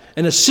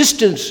and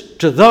assistance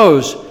to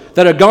those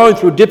that are going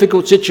through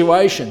difficult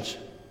situations.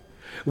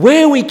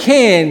 Where we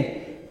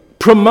can,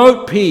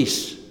 promote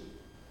peace.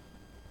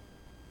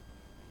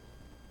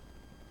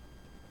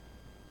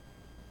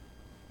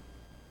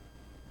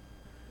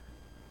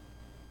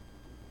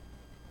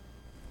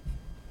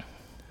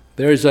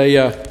 There is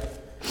a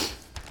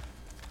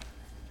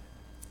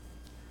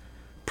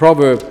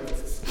proverb.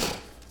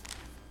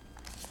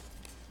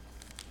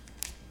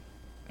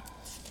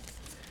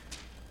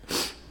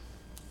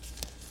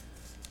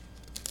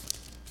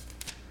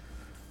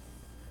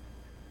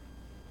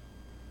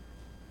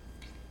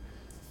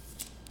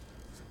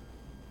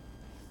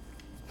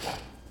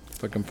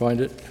 If I can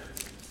find it.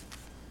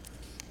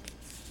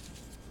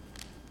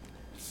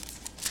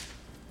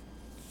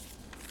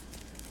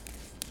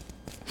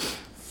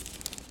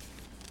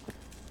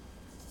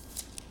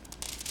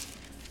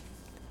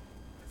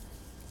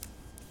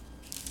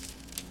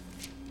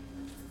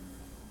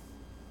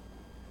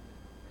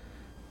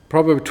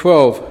 Proverbs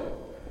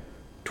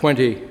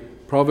 12:20.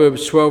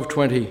 Proverbs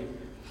 12:20.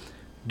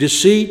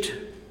 Deceit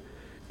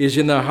is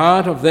in the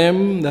heart of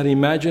them that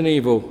imagine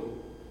evil,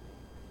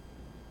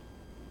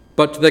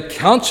 but the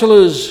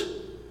counselors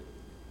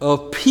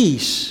of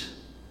peace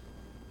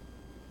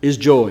is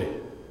joy.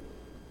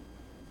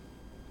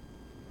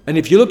 And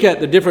if you look at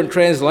the different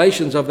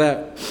translations of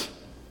that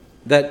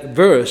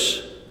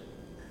verse,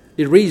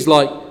 it reads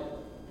like,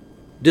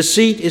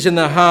 deceit is in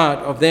the heart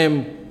of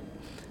them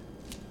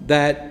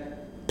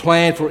that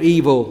plan for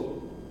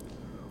evil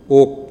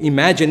or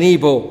imagine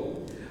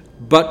evil,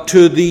 but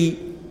to the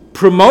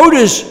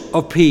promoters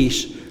of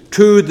peace,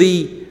 to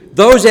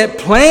those that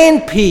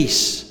plan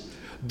peace,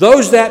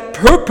 those that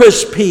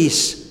purpose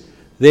peace,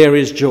 there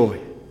is joy.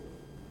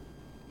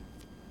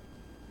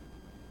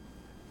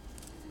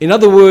 In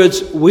other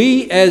words,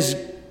 we as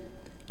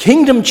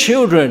kingdom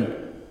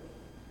children,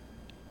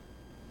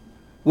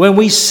 when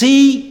we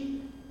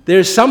see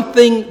there's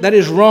something that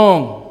is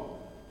wrong,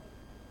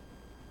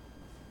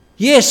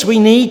 yes, we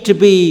need to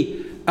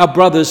be our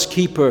brother's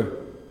keeper.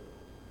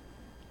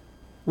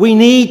 We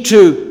need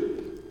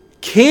to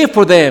care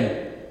for them.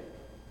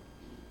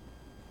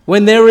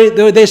 When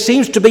there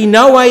seems to be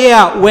no way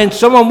out, when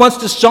someone wants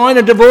to sign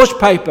a divorce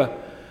paper,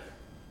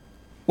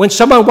 when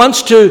someone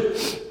wants to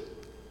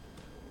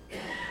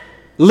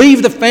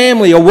leave the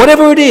family or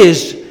whatever it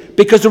is,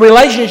 because the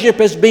relationship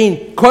has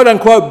been, quote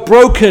unquote,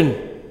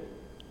 broken,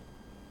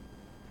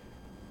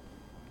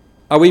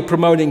 are we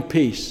promoting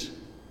peace?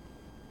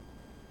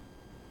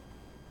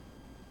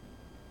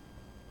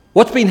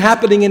 What's been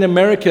happening in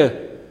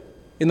America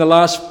in the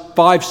last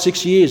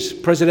 5-6 years,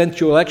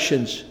 presidential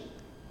elections?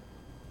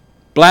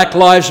 Black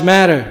Lives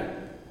Matter,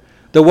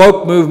 the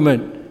woke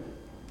movement,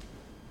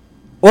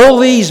 all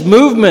these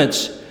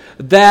movements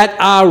that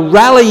are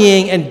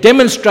rallying and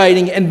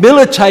demonstrating and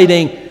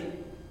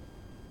militating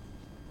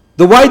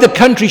the way the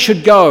country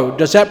should go.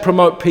 Does that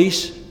promote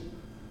peace?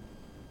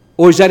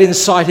 Or is that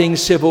inciting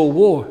civil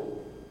war?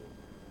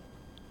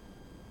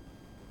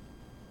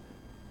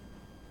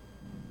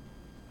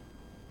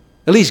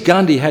 At least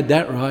Gandhi had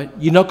that right.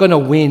 You're not going to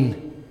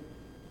win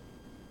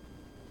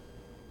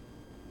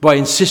by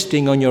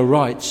insisting on your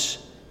rights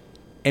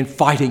and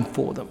fighting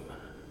for them.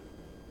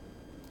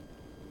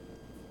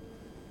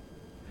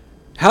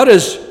 How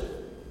does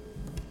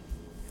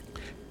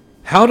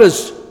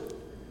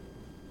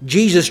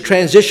Jesus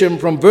transition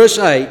from verse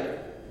 8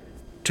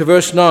 to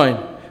verse 9?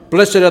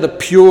 Blessed are the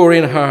pure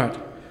in heart,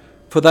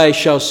 for they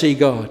shall see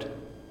God.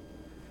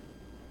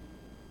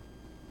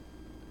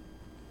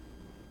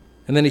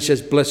 And then he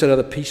says, blessed are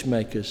the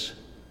peacemakers,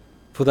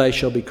 for they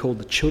shall be called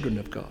the children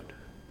of God.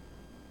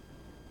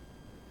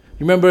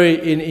 You remember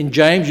in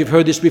James, you've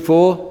heard this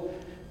before,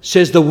 it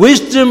says the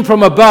wisdom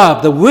from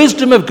above, the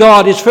wisdom of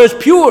God is first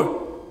pure,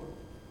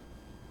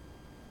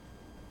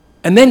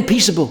 and then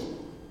peaceable.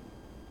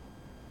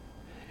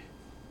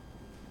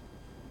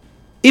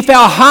 If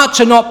our hearts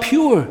are not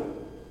pure,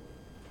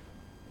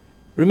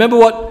 remember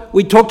what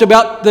we talked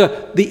about,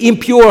 the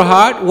impure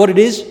heart, what it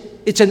is?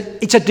 It's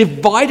a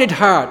divided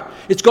heart.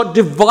 It's got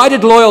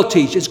divided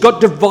loyalties. It's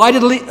got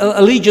divided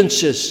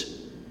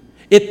allegiances.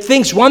 It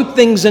thinks one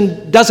thing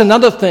and does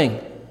another thing.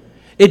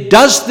 It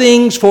does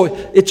things for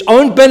its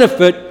own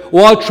benefit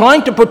while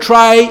trying to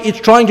portray it's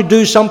trying to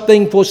do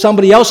something for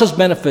somebody else's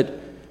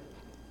benefit.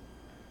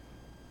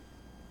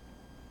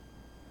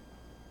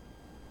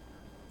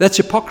 That's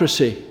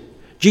hypocrisy.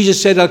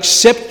 Jesus said,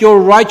 accept your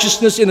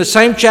righteousness in the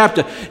same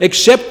chapter.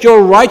 Except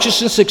your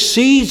righteousness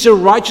exceeds the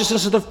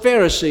righteousness of the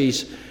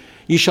Pharisees,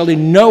 you shall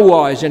in no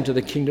wise enter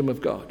the kingdom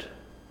of God.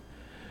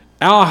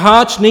 Our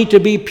hearts need to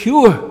be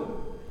pure.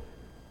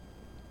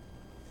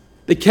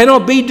 They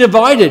cannot be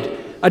divided.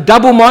 A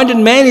double-minded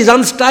man is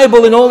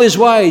unstable in all his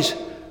ways.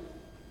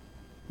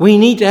 We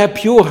need to have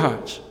pure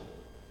hearts.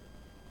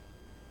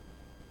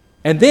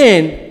 And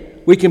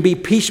then we can be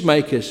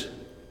peacemakers.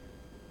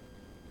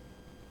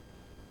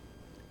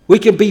 We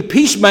can be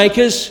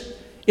peacemakers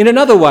in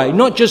another way,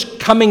 not just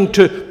coming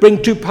to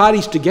bring two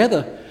parties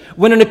together.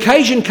 When an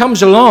occasion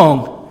comes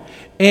along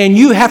and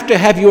you have to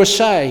have your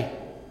say,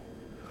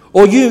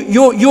 or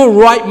your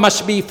right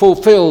must be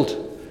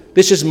fulfilled,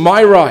 this is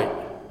my right.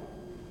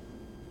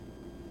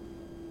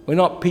 We're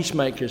not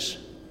peacemakers.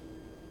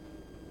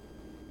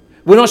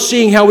 We're not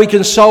seeing how we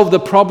can solve the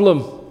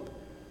problem.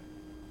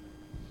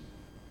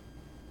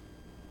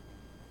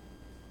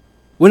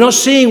 We're not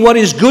seeing what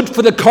is good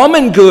for the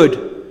common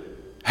good.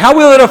 How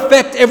will it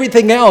affect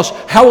everything else?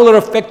 How will it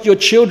affect your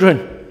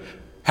children?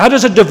 How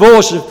does a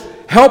divorce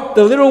help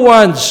the little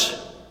ones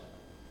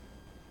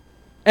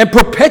and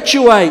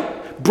perpetuate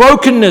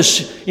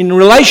brokenness in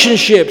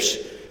relationships?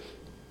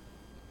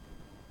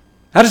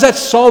 How does that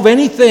solve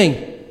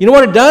anything? You know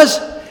what it does?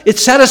 It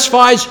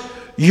satisfies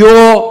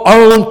your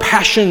own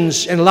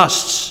passions and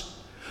lusts,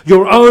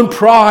 your own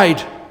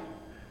pride.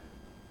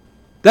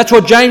 That's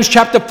what James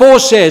chapter 4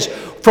 says.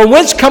 From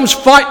whence comes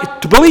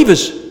fight to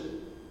believers?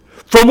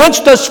 From whence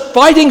does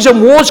fightings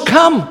and wars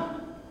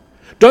come?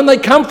 Don't they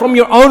come from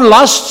your own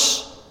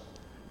lusts?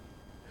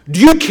 Do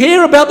you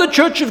care about the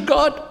church of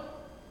God?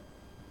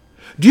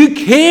 Do you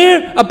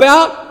care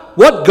about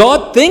what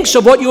God thinks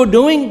of what you're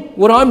doing,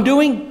 what I'm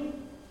doing?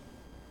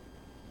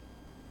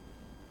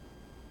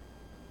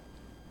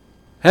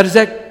 How does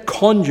that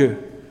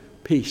conjure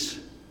peace.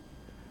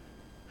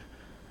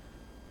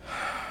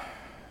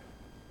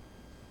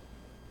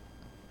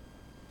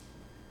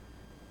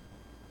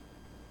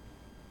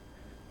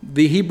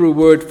 The Hebrew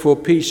word for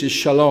peace is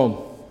shalom.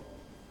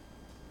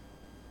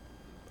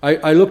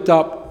 I looked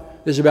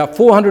up, there's about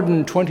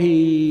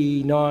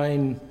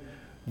 429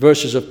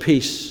 verses of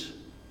peace,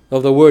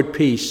 of the word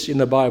peace in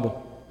the Bible.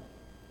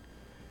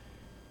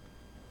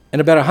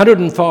 And about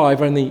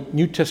 105 are in the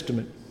New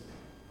Testament,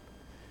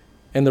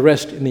 and the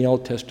rest in the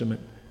Old Testament.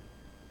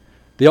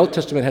 The Old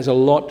Testament has a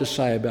lot to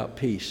say about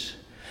peace.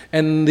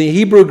 And the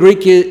Hebrew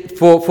Greek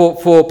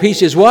for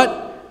peace is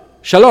what?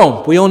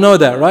 Shalom. We all know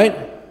that, right?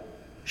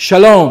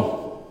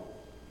 Shalom.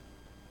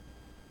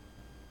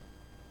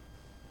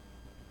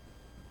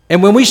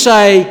 And when we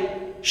say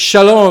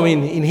shalom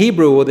in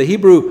Hebrew, or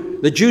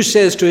the Jew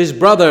says to his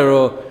brother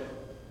or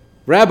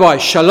rabbi,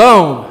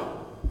 shalom,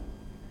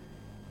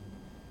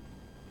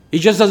 he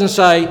just doesn't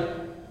say,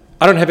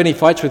 I don't have any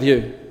fights with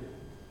you.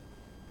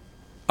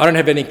 I don't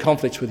have any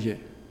conflicts with you.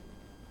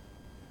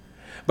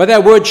 But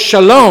that word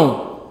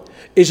shalom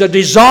is a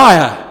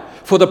desire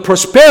for the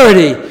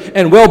prosperity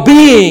and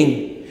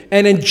well-being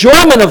and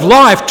enjoyment of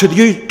life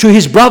to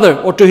his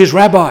brother or to his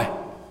rabbi.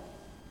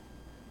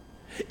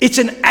 It's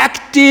an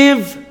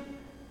active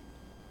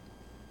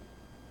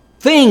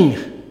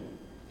thing.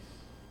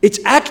 It's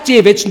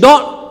active. It's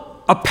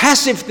not a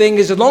passive thing.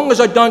 As long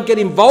as I don't get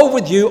involved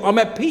with you, I'm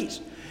at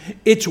peace.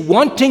 It's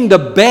wanting the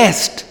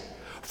best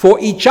for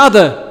each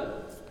other.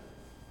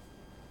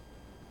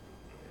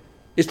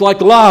 It's like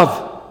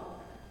love.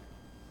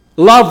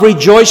 Love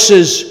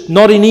rejoices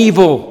not in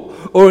evil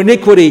or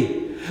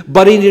iniquity,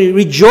 but it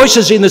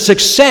rejoices in the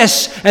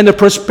success and the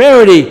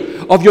prosperity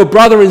of your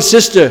brother and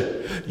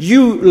sister.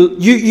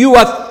 You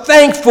are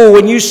thankful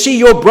when you see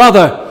your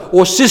brother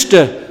or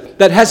sister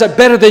that has it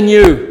better than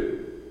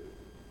you.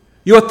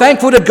 You are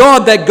thankful to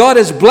God that God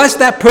has blessed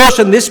that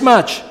person this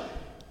much.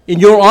 In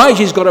your eyes,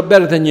 he's got it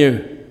better than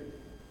you.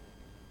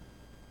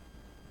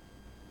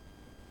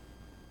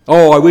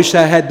 Oh, I wish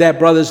I had that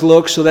brother's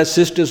looks or that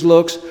sister's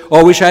looks. Oh,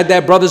 I wish I had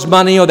that brother's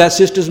money or that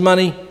sister's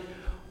money.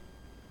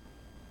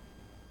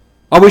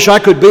 I wish I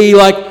could be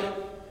like...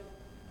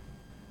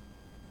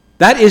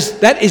 That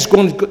is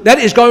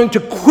going to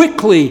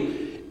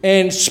quickly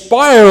and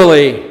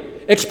spirally,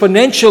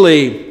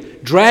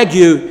 exponentially drag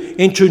you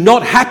into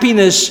not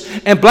happiness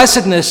and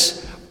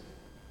blessedness,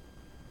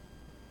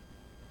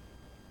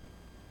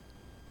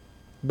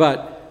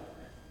 but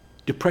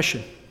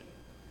depression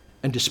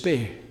and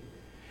despair.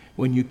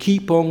 When you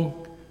keep on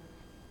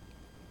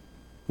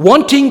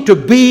wanting to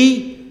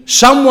be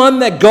someone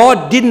that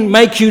God didn't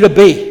make you to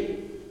be.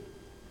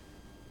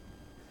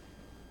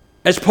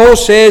 As Paul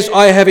says,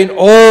 I have in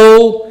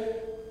all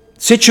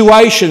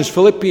situations,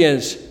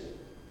 Philippians,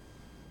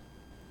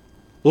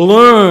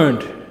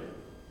 learned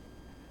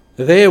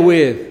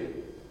therewith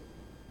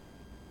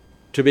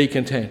to be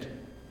content.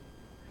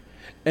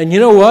 And you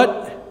know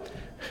what?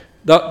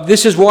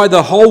 This is why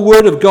the whole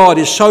Word of God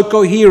is so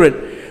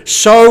coherent,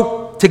 so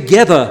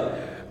together,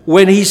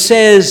 when he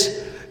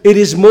says, it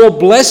is more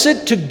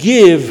blessed to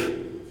give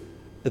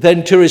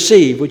than to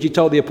receive, which he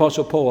told the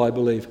Apostle Paul, I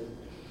believe.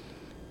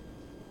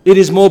 It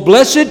is more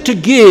blessed to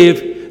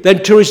give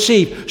than to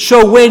receive.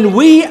 So when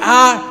we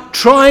are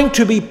trying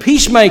to be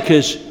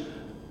peacemakers,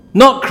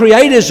 not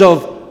creators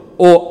of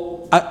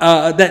or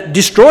that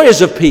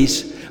destroyers of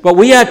peace, but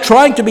we are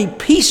trying to be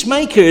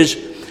peacemakers,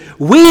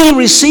 we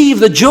receive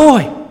the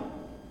joy.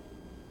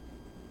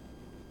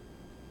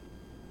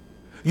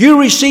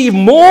 You receive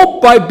more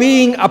by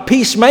being a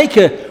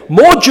peacemaker,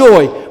 more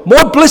joy,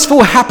 more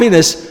blissful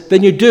happiness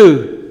than you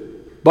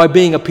do by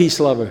being a peace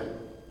lover.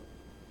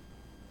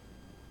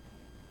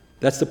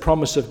 That's the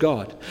promise of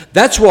God.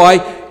 That's why,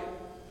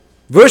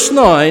 verse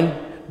 9,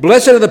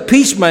 blessed are the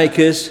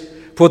peacemakers,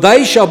 for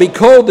they shall be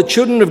called the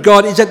children of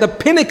God, is at the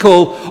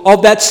pinnacle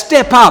of that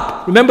step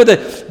up. Remember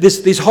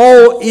these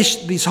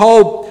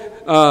whole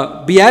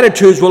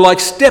Beatitudes were like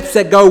steps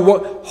that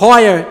go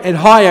higher and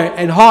higher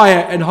and higher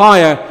and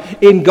higher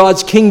in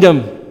God's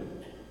kingdom.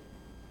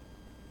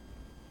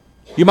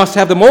 You must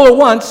have them all at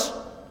once,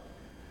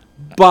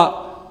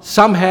 but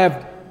some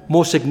have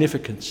more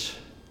significance.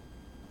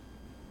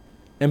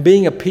 And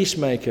being a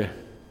peacemaker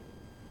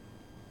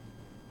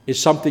is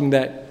something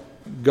that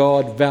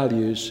God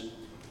values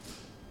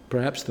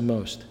perhaps the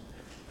most.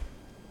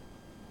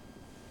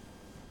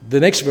 The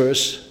next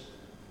verse,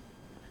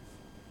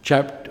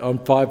 chapter on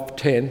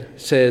 5:10,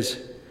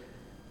 says,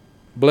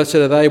 blessed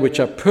are they which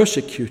are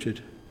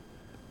persecuted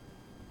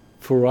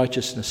for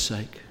righteousness'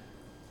 sake.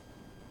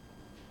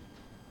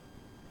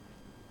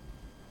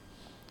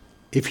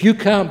 If you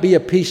can't be a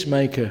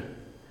peacemaker,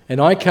 and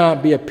I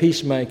can't be a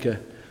peacemaker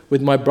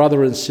with my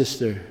brother and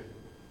sister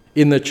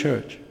in the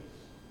church,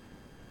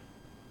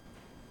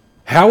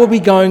 how are we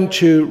going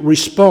to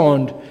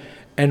respond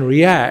and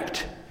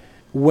react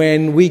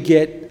when we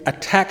get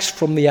attacks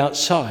from the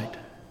outside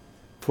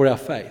for our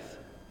faith?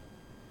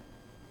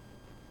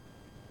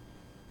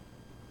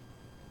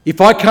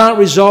 If I can't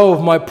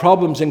resolve my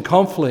problems and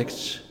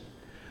conflicts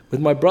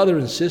with my brother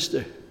and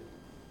sister,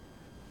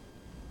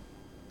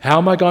 How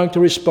am I going to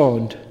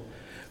respond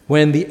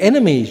when the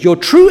enemies, your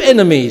true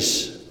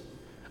enemies,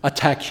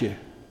 attack you?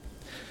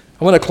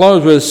 I want to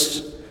close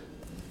with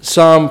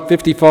Psalm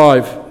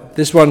 55.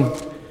 This one,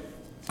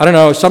 I don't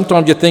know,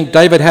 sometimes you think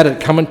David had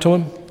it coming to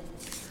him.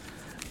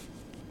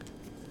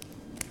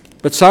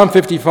 But Psalm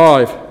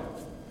 55,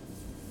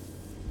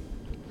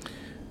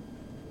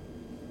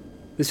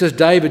 this is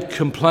David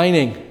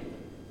complaining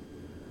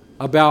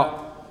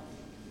about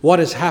what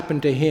has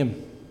happened to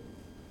him.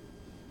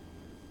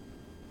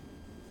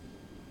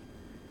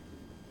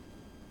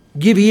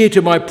 Give ear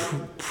to my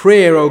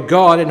prayer, O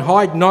God, and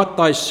hide not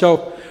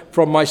thyself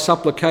from my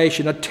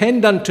supplication.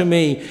 Attend unto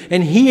me,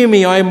 and hear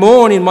me. I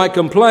mourn in my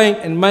complaint,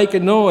 and make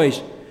a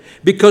noise.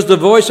 Because the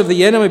voice of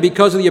the enemy,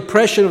 because of the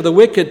oppression of the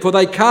wicked, for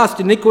they cast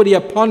iniquity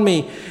upon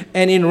me,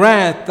 and in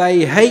wrath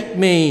they hate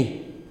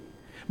me.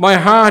 My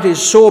heart is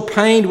sore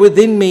pained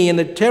within me, and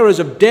the terrors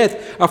of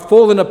death are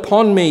fallen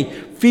upon me.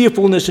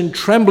 Fearfulness and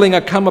trembling are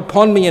come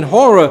upon me, and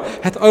horror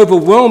hath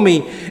overwhelmed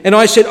me. And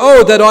I said,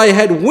 oh, that I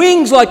had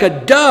wings like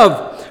a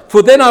dove,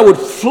 for then I would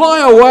fly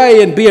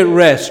away and be at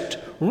rest.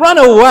 Run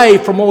away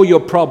from all your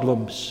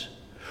problems.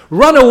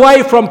 Run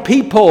away from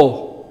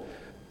people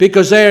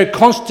because they are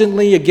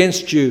constantly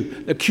against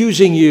you,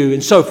 accusing you,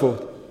 and so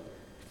forth.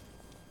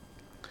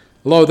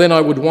 Lo, then I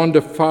would wander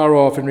far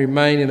off and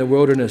remain in the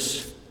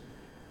wilderness.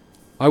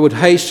 I would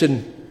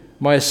hasten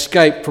my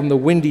escape from the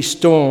windy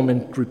storm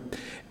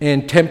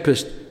and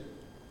tempest.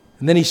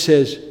 And then he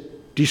says,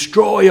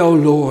 destroy, O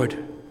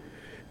Lord.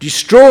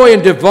 Destroy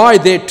and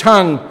divide their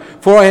tongue,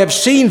 for I have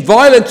seen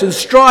violence and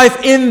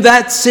strife in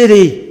that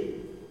city.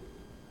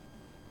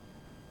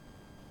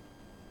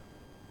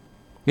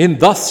 In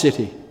the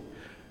city.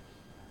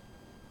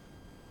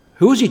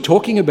 Who was he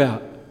talking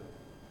about?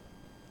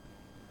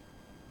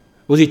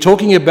 Was he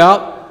talking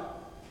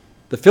about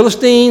the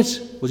Philistines?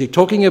 Was he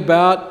talking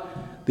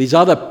about these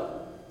other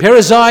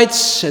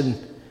Perizzites and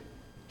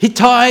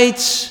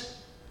Hittites?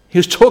 He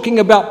was talking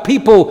about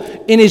people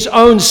in his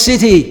own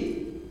city.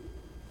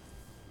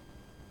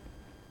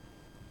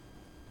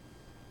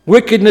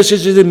 Wickedness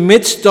is in the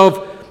midst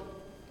of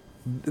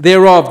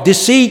thereof.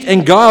 Deceit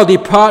and guile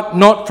depart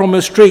not from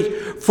the street.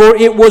 For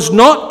it was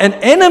not an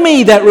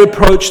enemy that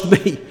reproached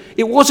me.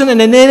 It wasn't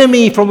an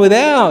enemy from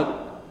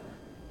without.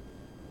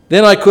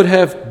 Then I could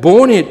have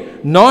borne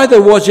it.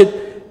 Neither was it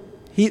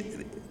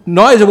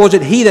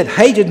he that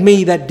hated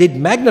me that did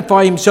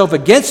magnify himself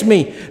against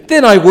me.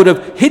 Then I would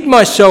have hid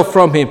myself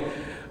from him.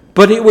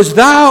 But it was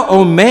thou,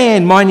 O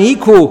man, mine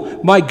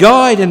equal, my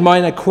guide and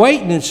mine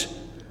acquaintance.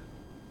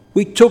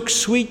 We took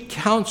sweet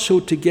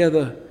counsel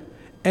together,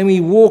 and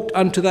we walked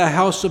unto the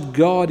house of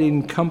God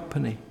in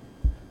company.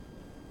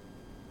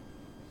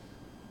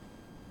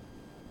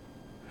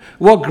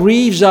 What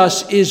grieves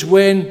us is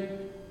when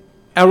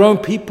our own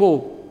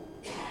people,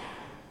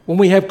 when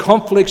we have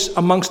conflicts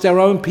amongst our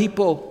own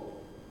people,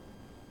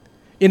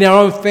 in our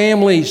own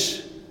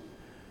families,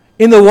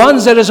 in the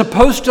ones that are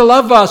supposed to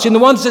love us, in the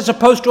ones that are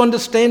supposed to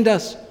understand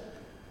us.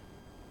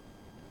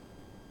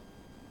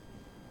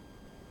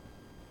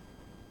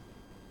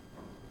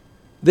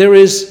 There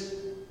is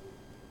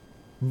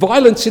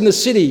violence in the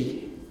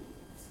city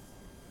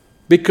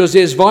because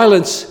there's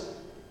violence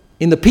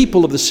in the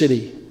people of the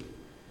city.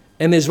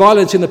 And there's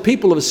violence in the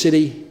people of the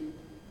city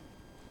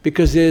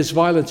because there's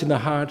violence in the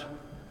heart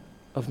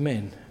of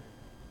men.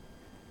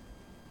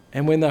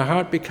 And when the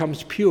heart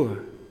becomes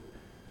pure,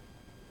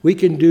 we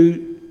can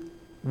do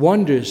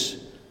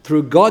wonders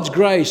through God's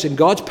grace and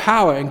God's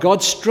power and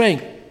God's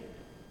strength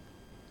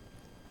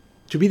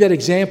to be that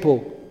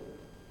example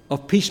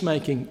of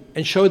peacemaking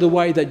and show the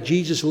way that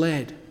Jesus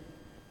led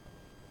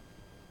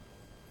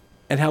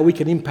and how we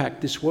can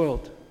impact this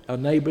world, our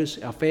neighbours,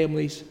 our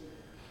families,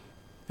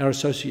 our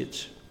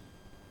associates.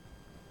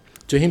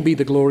 To him be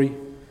the glory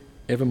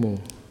evermore.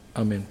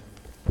 Amen.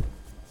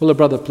 Will a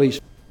brother please?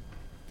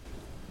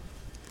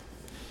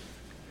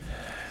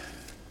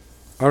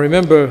 I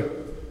remember,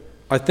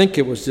 I think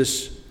it was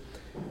this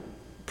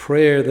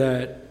prayer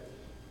that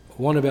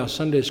one of our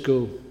Sunday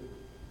school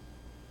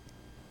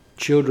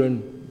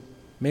children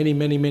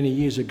many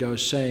years ago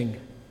sang,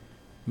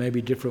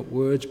 maybe different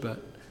words,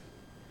 but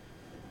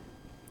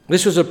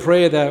this was a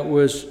prayer that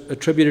was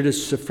attributed to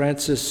Sir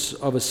Francis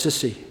of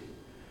Assisi,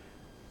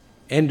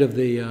 end of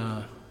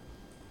the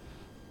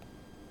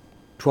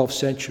 12th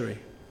century.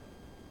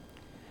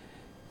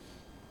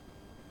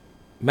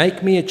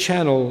 Make me a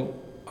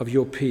channel of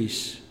your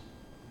peace.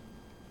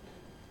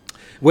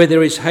 Where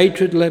there is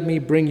hatred, let me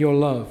bring your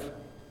love.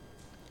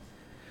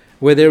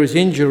 Where there is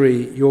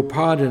injury, your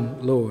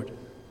pardon, Lord.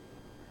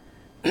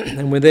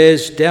 And where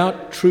there's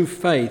doubt, true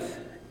faith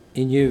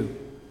in you.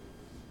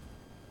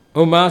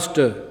 O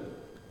Master,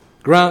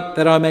 grant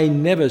that I may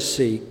never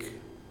seek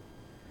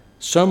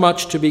so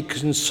much to be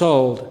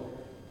consoled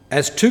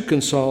as to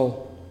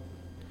console,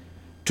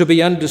 to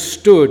be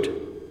understood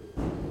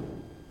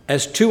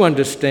as to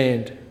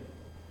understand,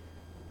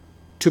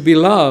 to be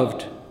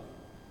loved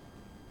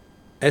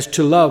as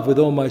to love with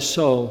all my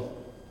soul.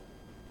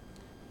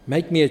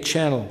 Make me a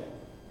channel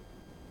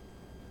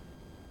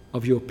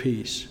of your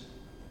peace.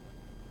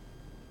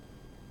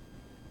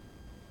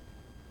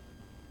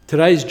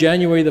 Today is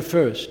January the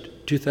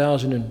 1st,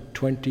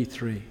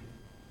 2023.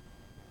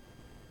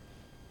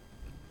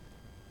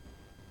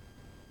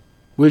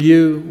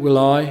 Will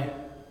I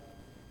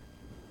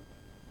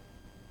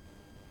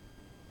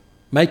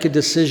make a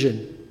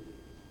decision?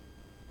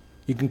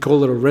 You can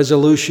call it a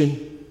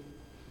resolution.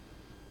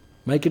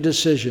 Make a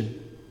decision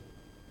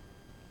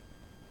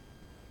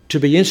to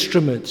be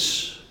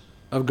instruments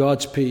of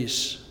God's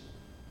peace.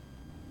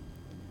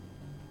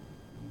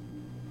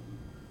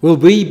 Will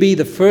we be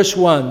the first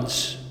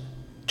ones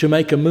to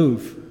make a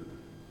move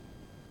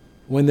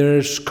when there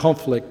is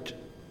conflict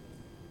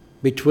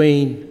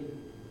between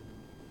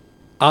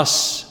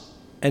us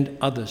and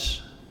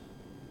others?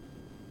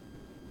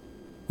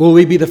 Will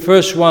we be the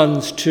first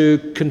ones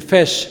to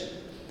confess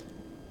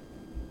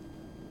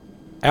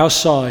our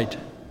side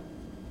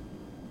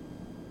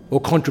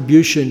or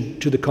contribution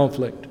to the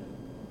conflict,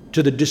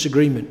 to the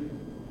disagreement?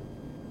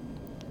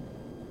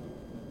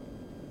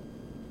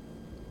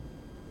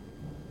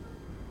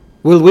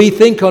 Will we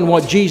think on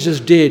what Jesus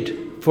did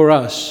for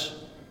us?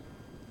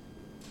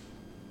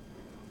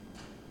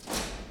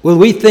 Will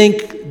we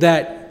think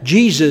that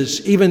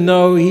Jesus, even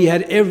though he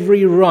had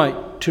every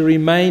right to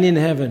remain in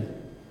heaven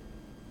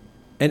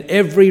and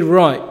every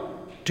right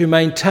to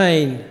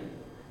maintain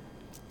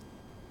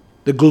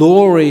the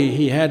glory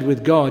he had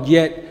with God,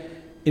 yet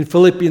in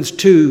Philippians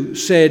 2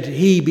 said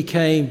he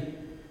became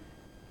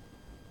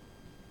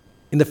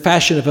in the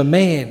fashion of a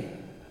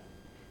man.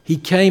 He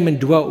came and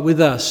dwelt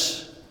with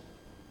us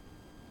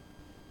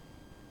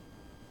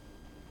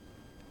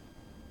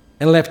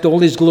and left all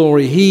his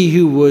glory. He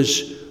who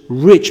was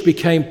rich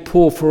became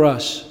poor for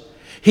us.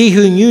 He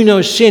who knew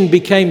no sin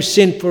became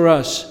sin for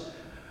us.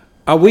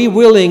 Are we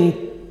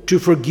willing to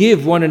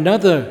forgive one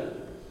another?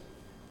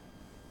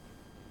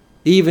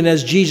 Even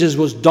as Jesus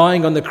was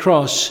dying on the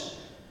cross,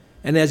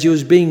 and as he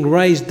was being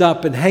raised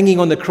up and hanging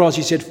on the cross,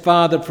 he said,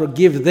 Father,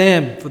 forgive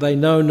them, for they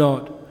know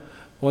not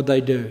what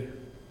they do.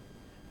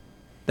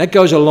 That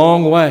goes a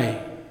long way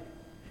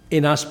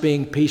in us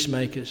being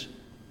peacemakers.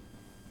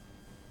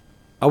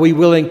 Are we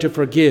willing to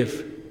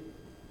forgive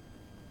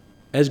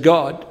as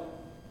God,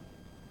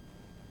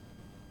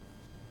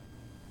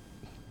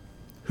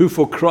 who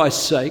for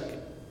Christ's sake,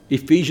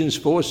 Ephesians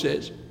 4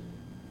 says,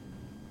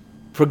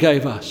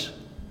 forgave us?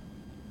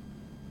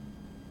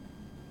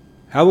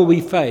 How will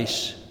we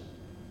face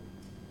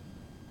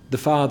the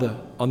Father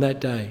on that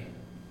day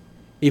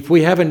if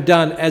we haven't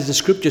done, as the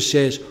Scripture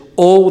says,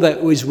 all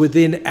that was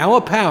within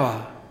our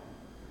power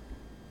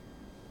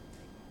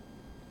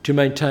to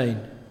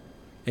maintain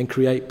and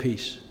create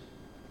peace?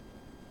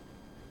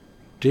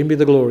 To him be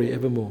the glory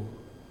evermore.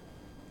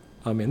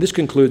 Amen. This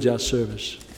concludes our service.